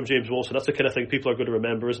 That miss from James Wilson. That's the kind of thing people are going to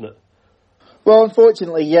remember, isn't it? Well,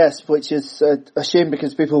 unfortunately, yes, which is a shame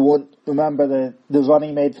because people won't remember the run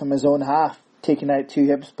he made from his own half, taking out two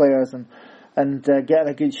Hibs players and getting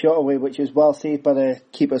a good shot away, which was well saved by the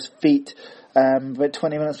keeper's feet about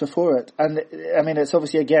 20 minutes before it. And, I mean, it's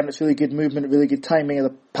obviously, again, it's really good movement, really good timing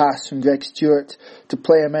of the pass from Greg Stewart to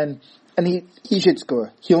play him in. And he should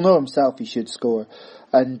score. He'll know himself he should score.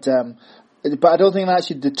 And but I don't think that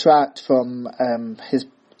should detract from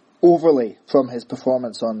overly from his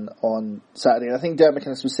performance on Saturday. I think Dermot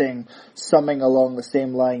McInnes was saying something along the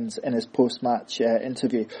same lines in his post-match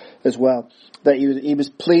interview as well, that he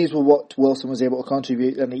was pleased with what Wilson was able to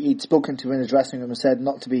contribute, and he'd spoken to him in his dressing room and said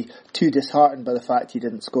not to be too disheartened by the fact he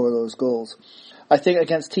didn't score those goals. I think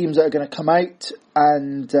against teams that are going to come out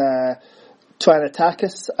and try and attack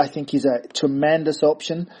us, I think he's a tremendous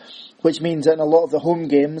option, which means that in a lot of the home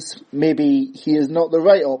games, maybe he is not the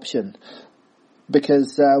right option,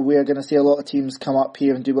 because we are going to see a lot of teams come up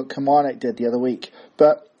here and do what Kilmarnock did the other week.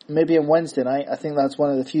 But maybe on Wednesday night, I think that's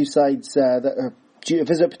one of the few sides that are due to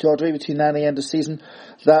visit Pittodrie between now and the end of the season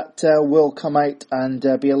that will come out and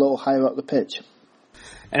be a little higher up the pitch.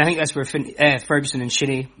 And I think that's where Ferguson and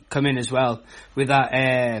Shinnie come in as well, with that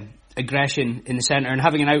aggression in the centre, and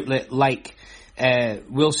having an outlet like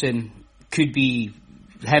Wilson could be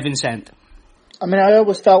heaven sent. I mean, I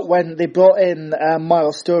always felt when they brought in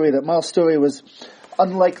Miles Storey that Miles Storey was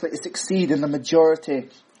unlikely to succeed in the majority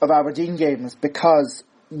of Aberdeen games, because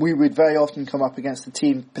we would very often come up against a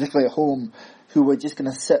team, particularly at home, who were just going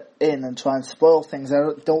to sit in and try and spoil things. I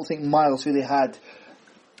don't think Miles really had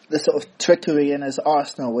the sort of trickery in his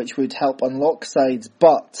arsenal which would help unlock sides,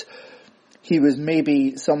 but he was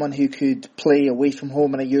maybe someone who could play away from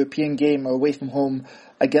home in a European game or away from home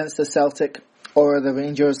against the Celtic or the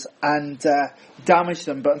Rangers and damage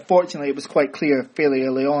them. But unfortunately it was quite clear fairly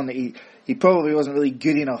early on that he probably wasn't really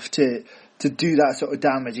good enough to do that sort of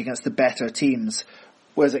damage against the better teams.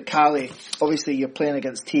 Whereas at Cali, obviously you're playing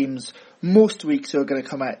against teams most weeks who are going to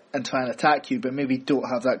come out and try and attack you, but maybe don't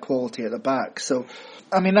have that quality at the back. So,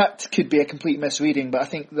 I mean, that could be a complete misreading, but I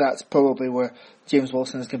think that's probably where James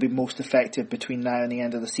Wilson is going to be most effective between now and the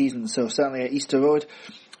end of the season. So certainly at Easter Road,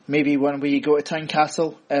 maybe when we go to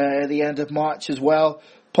Tynecastle at the end of March as well,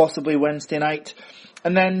 possibly Wednesday night,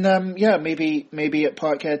 and then maybe at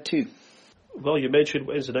Parkhead too. Well, you mentioned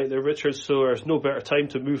Wednesday night there, Richard, so there's no better time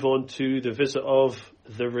to move on to the visit of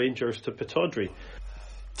the Rangers to Pittodrie.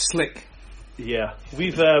 Slick. Yeah,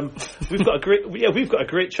 we've got a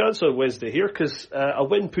great chance on Wednesday here, because a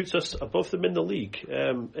win puts us above them in the league,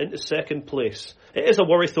 into second place. It is a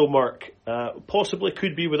worry though, Mark. Possibly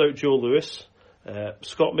could be without Joe Lewis,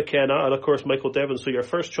 Scott McKenna, and of course Michael Devon. So your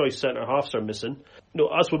first choice centre halves are missing.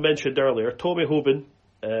 As we mentioned earlier, Tommy Hoban,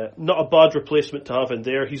 not a bad replacement to have in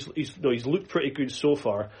there. He's looked pretty good so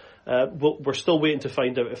far. We're still waiting to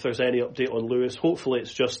find out if there's any update on Lewis. Hopefully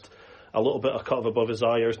it's just a little bit of cut above his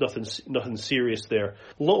eye. There's nothing serious there.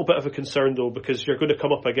 A little bit of a concern though, because you're going to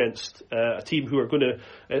come up against a team who are going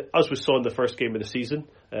to, as we saw in the first game of the season,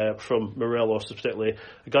 from Morelos particularly,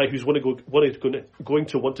 a guy who's going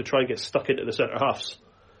to want to try and get stuck into the centre halves.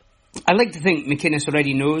 I like to think McInnes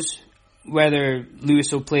already knows whether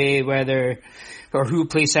Lewis will play, or who will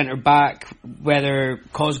play centre back, whether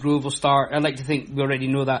Cosgrove will start. I like to think we already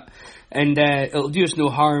know that, and it'll do us no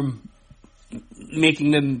harm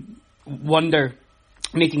making them wonder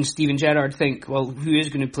making Steven Gerrard think, well, who is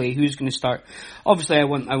going to play, who's going to start? Obviously, I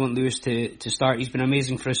want Lewis to start. He's been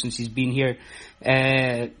amazing for us since he's been here.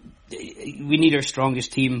 We need our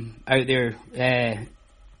strongest team out there,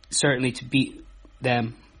 certainly, to beat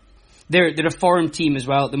them. They're a foreign team as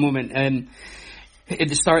well at the moment. At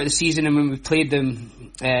the start of the season, and when we played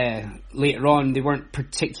them later on, they weren't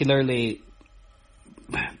particularly.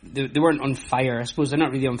 They weren't on fire. I suppose they're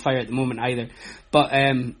not really on fire at the moment either, but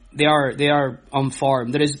they are on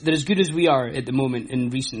form. They're as good as we are at the moment in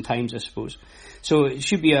recent times, I suppose. So it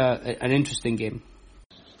should be an interesting game.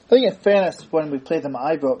 I think, in fairness, when we played them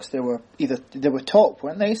at Ibrox, they were top,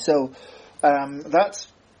 weren't they? So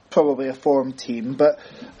that's probably a form team. But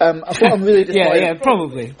what I'm really disappointed,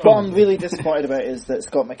 probably. What I'm really disappointed about is that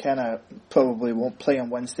Scott McKenna probably won't play on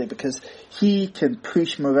Wednesday, because he can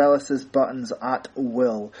push Morelos' buttons at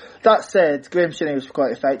will. That said, Graham Shinney was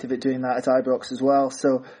quite effective at doing that at Ibrox as well.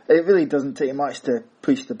 So it really doesn't take much to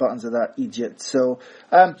push the buttons of that Egypt. So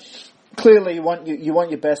clearly, you want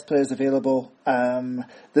your best players available.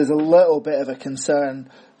 There's a little bit of a concern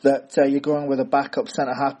that you're going with a backup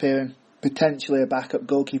centre half pairing, potentially a backup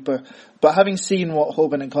goalkeeper. But having seen what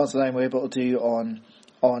Hoban and Constantine were able to do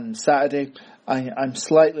on Saturday, I'm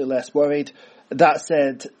slightly less worried. That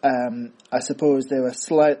said, I suppose they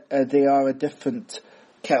are a different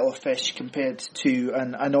kettle of fish compared to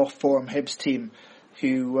an off-form Hibs team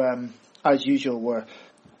who, as usual, were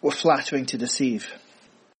flattering to deceive.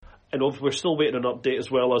 And we're still waiting an update as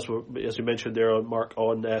well, as we mentioned there, on Mark,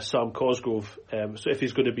 on Sam Cosgrove. So if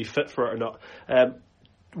he's going to be fit for it or not.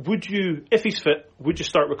 Would you, if he's fit, would you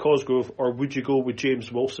start with Cosgrove, or would you go with James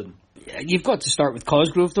Wilson? You've got to start with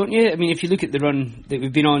Cosgrove, don't you? I mean, if you look at the run that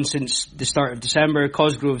we've been on since the start of December,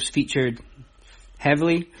 Cosgrove's featured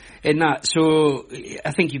heavily in that. So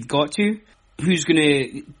I think you've got to. Who's going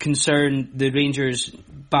to concern the Rangers'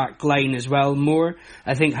 back line as well more?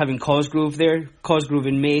 I think having Cosgrove there, Cosgrove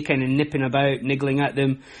and May kind of nipping about, niggling at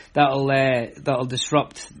them, that'll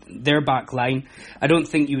disrupt their back line. I don't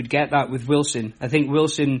think you would get that with Wilson. I think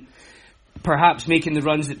Wilson perhaps making the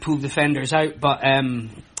runs that pull defenders out, but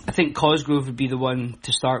I think Cosgrove would be the one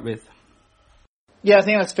to start with. Yeah, I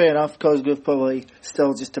think that's fair enough. Cosgrove probably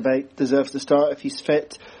still just about deserves to start if he's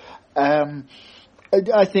fit.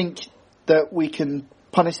 I think that we can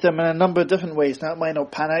punish them in a number of different ways. Now, it might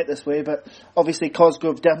not pan out this way, but obviously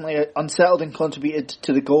Cosgrove definitely unsettled and contributed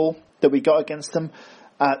to the goal that we got against them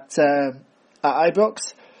at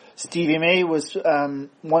Ibrox. Stevie May was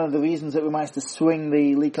one of the reasons that we managed to swing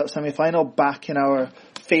the League Cup semi-final back in our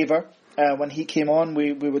favour. When he came on,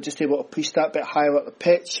 we were just able to push that bit higher up the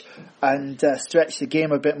pitch and stretch the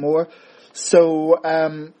game a bit more. So,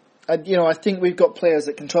 I think we've got players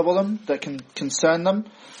that can trouble them, that can concern them.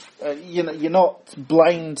 You're not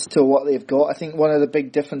blind to what they've got. I think one of the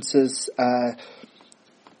big differences and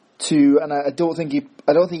I don't think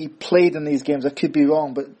he played in these games. I could be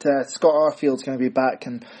wrong, but Scott Arfield's going to be back,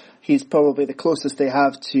 and he's probably the closest they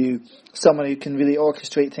have to someone who can really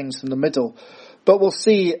orchestrate things from the middle. But we'll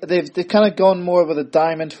see. They've kind of gone more with a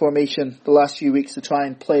diamond formation the last few weeks to try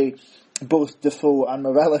and play both Defoe and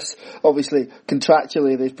Morelos. Obviously,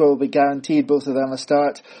 contractually, they've probably guaranteed both of them a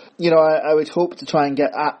start. I would hope to try and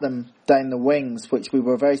get at them down the wings, which we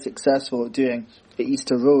were very successful at doing at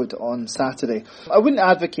Easter Road on Saturday. I wouldn't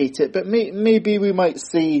advocate it, but maybe we might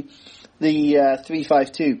see the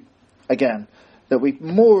 3-5-2 again, that we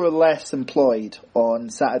more or less employed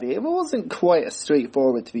on Saturday. It wasn't quite a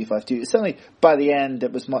straightforward 3-5-2. Certainly, by the end,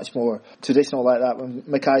 it was much more traditional like that, when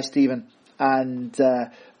Mackay Stephen and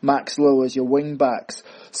Max Lowe as your wing backs.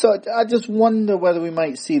 So I just wonder whether we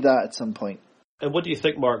might see that at some point. And what do you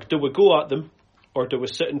think, Mark? Do we go at them, or do we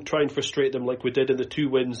sit and try and frustrate them like we did in the 2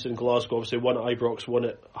 wins in Glasgow? Obviously, one at Ibrox, one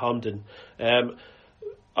at Hampden.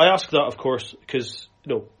 I ask that, of course, because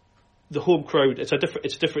the home crowd,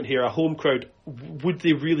 it's different here. A home crowd, would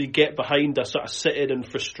they really get behind a sort of sit in and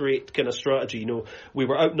frustrate kind of strategy? We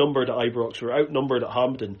were outnumbered at Ibrox, we were outnumbered at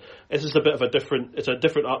Hampden. This is a different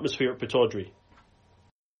atmosphere at Pittodrie.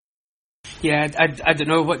 Yeah, I don't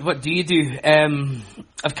know. What do you do?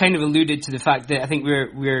 I've kind of alluded to the fact that I think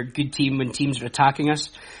we're a good team when teams are attacking us,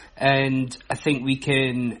 and I think we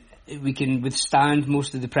can withstand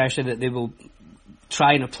most of the pressure that they will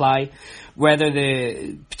try and apply. Whether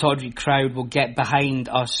the Pittodrie crowd will get behind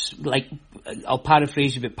us, like, I'll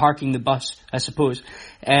paraphrase you, but parking the bus, I suppose.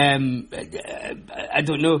 I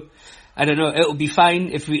don't know. It'll be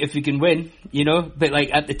fine if we can win, But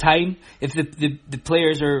like at the time, if the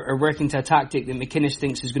players are working to a tactic that McInnes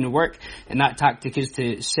thinks is going to work, and that tactic is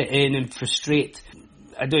to sit in and frustrate.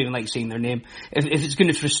 I don't even like saying their name. If it's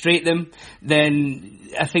going to frustrate them, then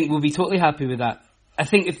I think we'll be totally happy with that. I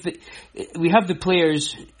think we have the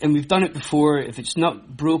players, and we've done it before, if it's not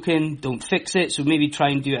broken, don't fix it, so maybe try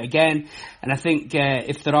and do it again. And I think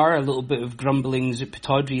if there are a little bit of grumblings at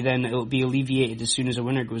Pittodrie, then it'll be alleviated as soon as a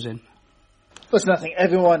winner goes in. Listen, I think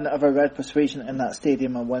everyone of a red persuasion in that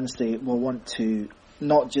stadium on Wednesday will want to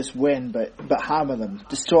not just win, but hammer them,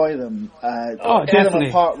 destroy them, tear them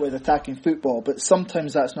apart with attacking football. But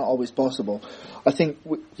sometimes that's not always possible. I think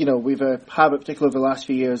we've a habit, particularly over the last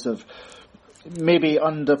few years, of maybe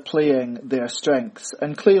underplaying their strengths.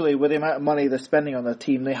 And clearly, with the amount of money they're spending on their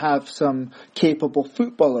team, they have some capable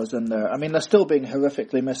footballers in there. I mean, they're still being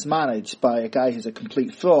horrifically mismanaged by a guy who's a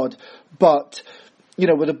complete fraud, but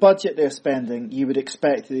with the budget they're spending, you would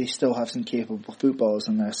expect that they still have some capable footballers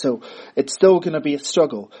in there. So it's still going to be a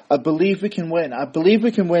struggle. I believe we can win. I believe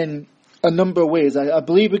we can win a number of ways. I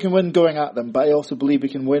believe we can win going at them, but I also believe we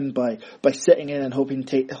can win by sitting in and hoping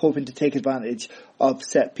to take advantage of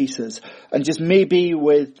set pieces. And just maybe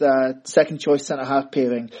with second choice centre-half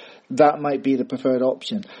pairing, that might be the preferred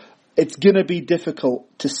option. It's going to be difficult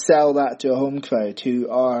to sell that to a home crowd who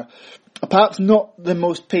are perhaps not the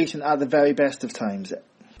most patient at the very best of times.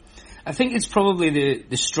 I think it's probably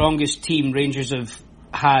the strongest team Rangers have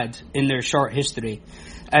had in their short history.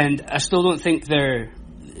 And I still don't think they're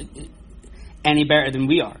any better than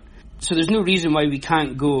we are. So there's no reason why we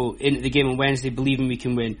can't go into the game on Wednesday believing we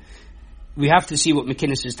can win. We have to see what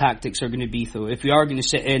McInnes's tactics are going to be, though. If we are going to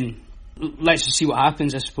sit in, let's just see what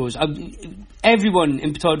happens, I suppose. Everyone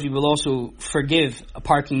in Pittodrie will also forgive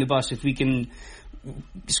parking the bus if we can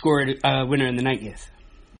score a winner in the 90th.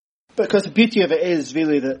 Because the beauty of it is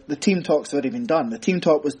really that the team talk's already been done. The team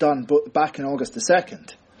talk was done back in August the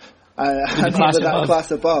 2nd. With that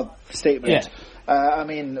class above statement.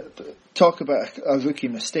 Yeah. Talk about a rookie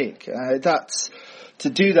mistake. That's to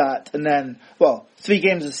do that, and then 3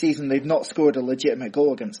 games of the season they've not scored a legitimate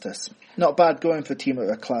goal against us. Not bad going for a team at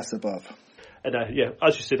a class above. And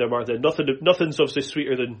as you say there, Martha, nothing's obviously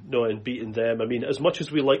sweeter than beating them. I mean, as much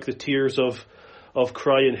as we like the tears of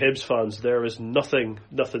crying Hibs fans, there is nothing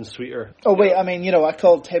sweeter. Oh wait, I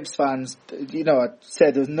called Hibs fans, I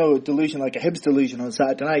said there's no delusion like a Hibs delusion on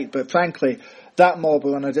Saturday night, but frankly, that mob,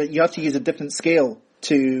 you have to use a different scale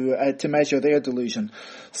to measure their delusion.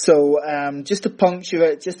 So just to puncture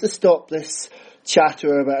it, just to stop this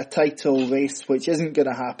chatter about a title race, which isn't going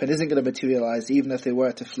to happen, isn't going to materialise, even if they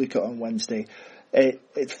were to fluke it on Wednesday.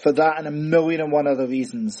 It's for that and 1,000,001 other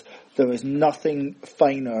reasons, there is nothing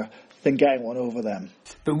finer than getting one over them.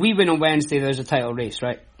 But we win on Wednesday, there's a title race,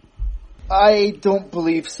 right? I don't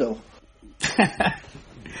believe so.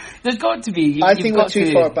 There's got to be. I think we're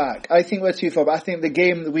too far back. I think the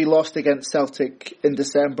game that we lost against Celtic in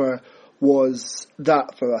December was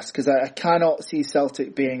that for us, because I cannot see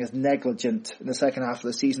Celtic being as negligent in the second half of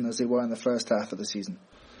the season as they were in the first half of the season.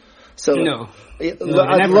 So no,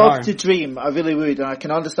 I'd love to dream, I really would, and I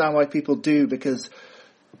can understand why people do, because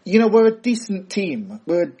we're a decent team.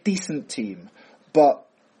 But,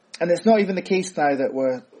 and it's not even the case now that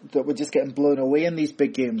we're just getting blown away in these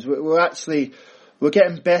big games. We're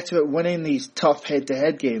getting better at winning these tough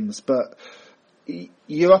head-to-head games, but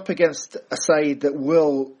you're up against a side that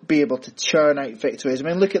will be able to churn out victories.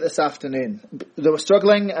 Look at this afternoon. They were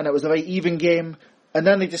struggling, and it was a very even game, and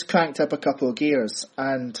then they just cranked up a couple of gears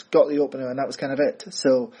and got the opener, and that was kind of it.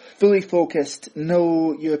 So, fully focused,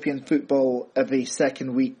 no European football every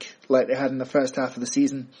second week like they had in the first half of the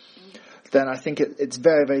season, then I think it's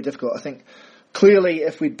very, very difficult. I think, clearly,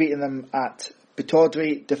 if we'd beaten them at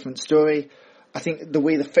Pittodrie, different story. I think the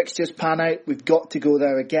way the fixtures pan out, we've got to go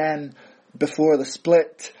there again before the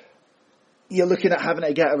split. You're looking at having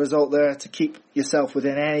to get a result there to keep yourself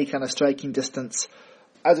within any kind of striking distance.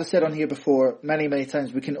 As I said on here before, many, many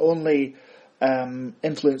times, we can only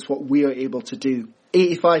influence what we are able to do.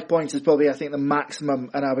 85 points is probably, I think, the maximum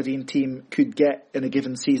an Aberdeen team could get in a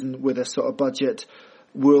given season with this sort of budget.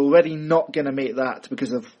 We're already not going to make that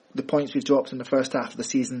because of the points we've dropped in the first half of the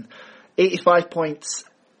season. 85 points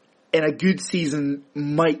in a good season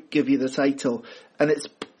might give you the title, and it's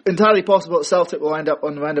entirely possible that Celtic will end up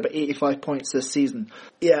on around about 85 points this season.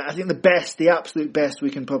 Yeah, I think the absolute best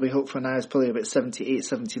we can probably hope for now is probably about 78,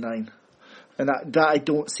 79. And that I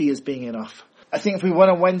don't see as being enough. I think if we win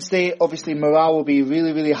on Wednesday, obviously morale will be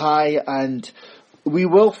really, really high, and we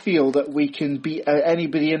will feel that we can beat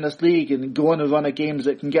anybody in this league and go on a run of games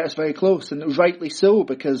that can get us very close, and rightly so,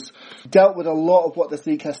 because dealt with a lot of what this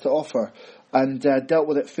league has to offer, and dealt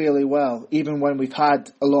with it fairly well, even when we've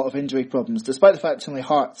had a lot of injury problems, despite the fact it's only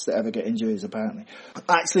Hearts that ever get injuries, apparently.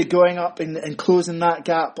 Actually going up and closing that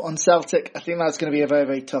gap on Celtic, I think that's going to be a very,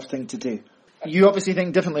 very tough thing to do. You obviously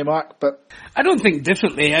think differently, Mark, but... I don't think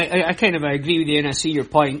differently. I kind of agree with you and I see your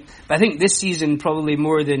point. But I think this season, probably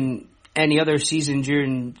more than any other season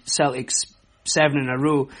during Celtic's 7 in a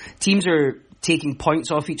row, teams are taking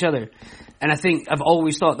points off each other. And I think I've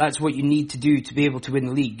always thought that's what you need to do to be able to win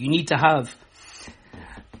the league. You need to have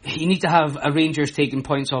a Rangers taking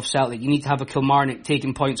points off Celtic. You need to have a Kilmarnock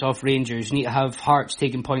taking points off Rangers. You need to have Hearts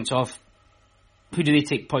taking points off... Who do they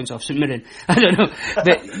take points off? St Mirren. I don't know.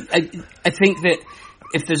 But I think that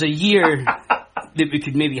if there's a year that we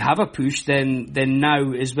could maybe have a push, then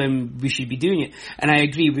now is when we should be doing it. And I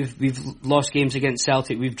agree, we've lost games against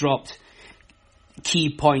Celtic. We've dropped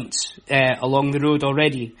key points along the road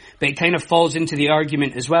already. But it kind of falls into the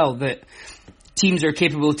argument as well that teams are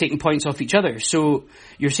capable of taking points off each other. So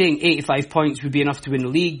you're saying 85 points would be enough to win the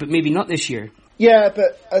league, but maybe not this year. Yeah,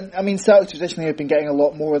 but I mean, Celtic traditionally have been getting a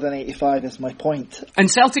lot more than 85. Is my point. And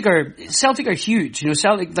Celtic are huge. You know,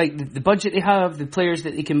 Celtic, like the budget they have, the players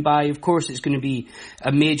that they can buy. Of course, it's going to be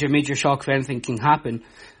a major shock if anything can happen.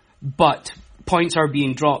 But points are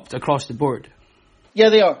being dropped across the board. Yeah,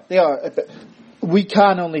 they are. But we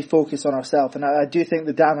can only focus on ourselves, and I do think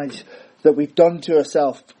the damage that we've done to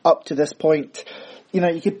ourselves up to this point. You know,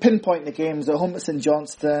 you could pinpoint the games at home at St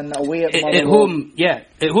Johnstone, away at Motherwell. At home, yeah.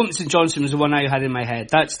 At home at St Johnstone was the one I had in my head.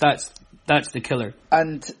 That's the killer.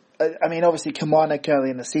 And, I mean, obviously Kilmarnock early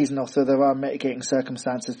in the season, also there are mitigating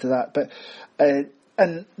circumstances to that. But,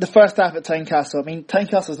 and the first half at Tynecastle, I mean,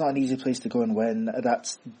 Tynecastle's not an easy place to go and win.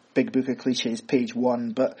 That's Big Book of Cliches, page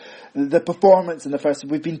 1. But the performance in the first,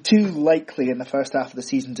 we've been too likely in the first half of the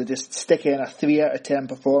season to just stick in a 3 out of 10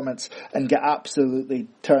 performance and get absolutely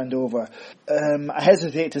turned over. I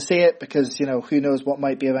hesitate to say it because, you know, who knows what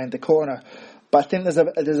might be around the corner. But I think there's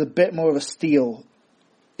a bit more of a steal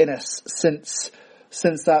in us since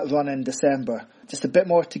that run in December. Just a bit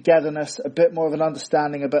more togetherness, a bit more of an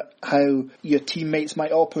understanding about how your teammates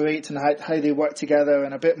might operate and how they work together,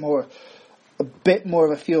 and a bit more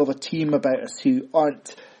of a feel of a team about us who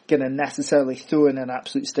aren't going to necessarily throw in an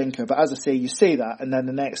absolute stinker. But as I say, you say that, and then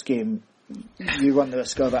the next game, you run the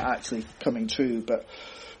risk of it actually coming true.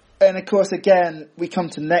 And of course, again, we come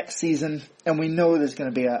to next season, and we know there's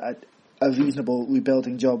going to be a reasonable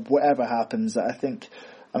rebuilding job, whatever happens. I think,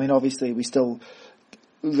 I mean, obviously, we still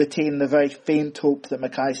retain the very faint hope that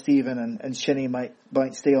Mackay-Steven and Shinnie might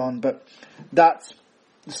stay on, but that's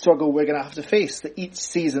the struggle we're going to have to face. That each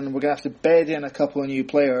season we're going to have to bed in a couple of new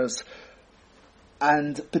players,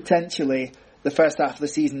 and potentially the first half of the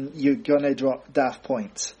season you're going to drop daft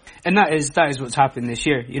points. And that is what's happened this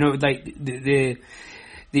year. You know, like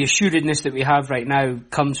the assuredness that we have right now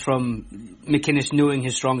comes from McInnes knowing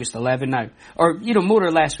his strongest 11 now. Or, you know, more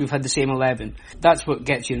or less we've had the same 11. That's what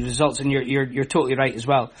gets you the results, and you're totally right as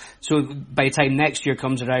well. So by the time next year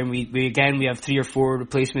comes around, we have 3 or 4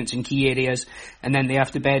 replacements in key areas, and then they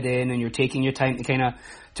have to bed in, and you're taking your time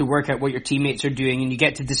to work out what your teammates are doing, and you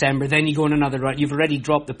get to December, then you go on another run. You've already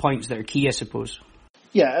dropped the points that are key, I suppose.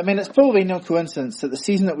 Yeah, I mean, it's probably no coincidence that the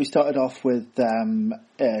season that we started off with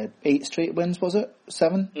 8 straight wins, was it?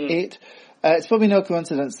 7? 8? It's probably no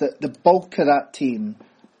coincidence that the bulk of that team,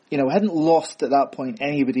 you know, hadn't lost at that point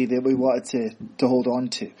anybody that we wanted to hold on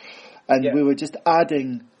to. And we were just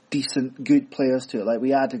adding decent, good players to it. Like,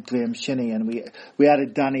 we added Graham Shinnie and we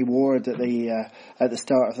added Danny Ward at the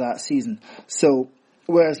start of that season. So,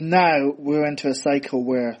 whereas now we're into a cycle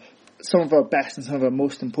where some of our best and some of our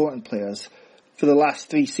most important players for the last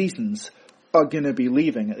 3 seasons are going to be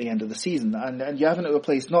leaving at the end of the season, and you're having to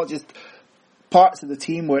replace not just parts of the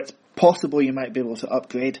team where it's possible you might be able to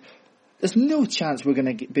upgrade. There's no chance we're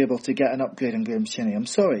going to be able to get an upgrade in Graham Shinnie. I'm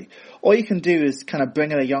sorry. All you can do is kind of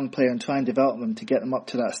bring in a young player and try and develop them to get them up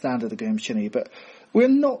to that standard of Graham Shinnie, but we're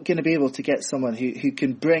not going to be able to get someone who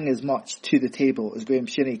can bring as much to the table as Graham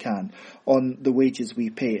Shinnie can on the wages we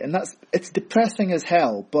pay, and it's depressing as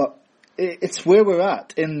hell, but it's where we're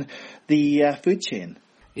at in the food chain.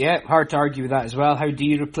 Yeah, hard to argue with that as well. How do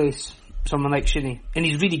you replace someone like Shinnie? And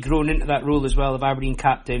he's really grown into that role as well of Aberdeen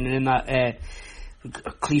captain and in that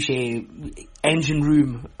cliche engine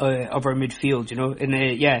room of our midfield, you know. And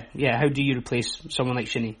how do you replace someone like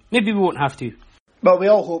Shinnie? Maybe we won't have to. Well, we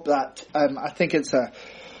all hope that. I think it's a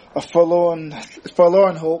forlorn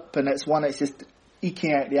hope, and it's one that's just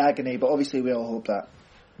eking out the agony. But obviously, we all hope that.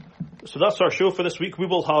 So that's our show for this week.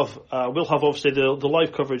 We'll have obviously the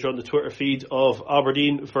live coverage on the Twitter feed of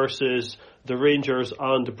Aberdeen versus the Rangers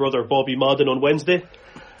and brother Bobby Madden on Wednesday.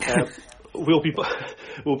 We'll be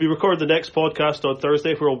recording the next podcast on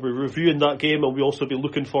Thursday, where we'll be reviewing that game, and we'll also be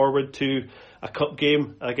looking forward to a cup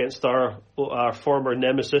game against our former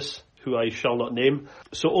nemesis, who I shall not name.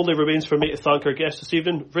 So only remains for me to thank our guest this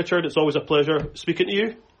evening. Richard, it's always a pleasure speaking to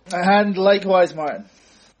you. And likewise, Martin.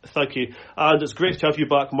 Thank you. And it's great to have you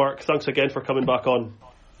back, Mark. Thanks again for coming back on.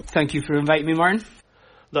 Thank you for inviting me, Martin.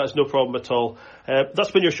 That's no problem at all.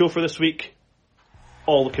 That's been your show for this week.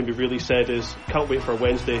 All that can be really said is, can't wait for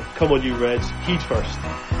Wednesday. Come on, you Reds. Heed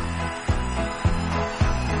first.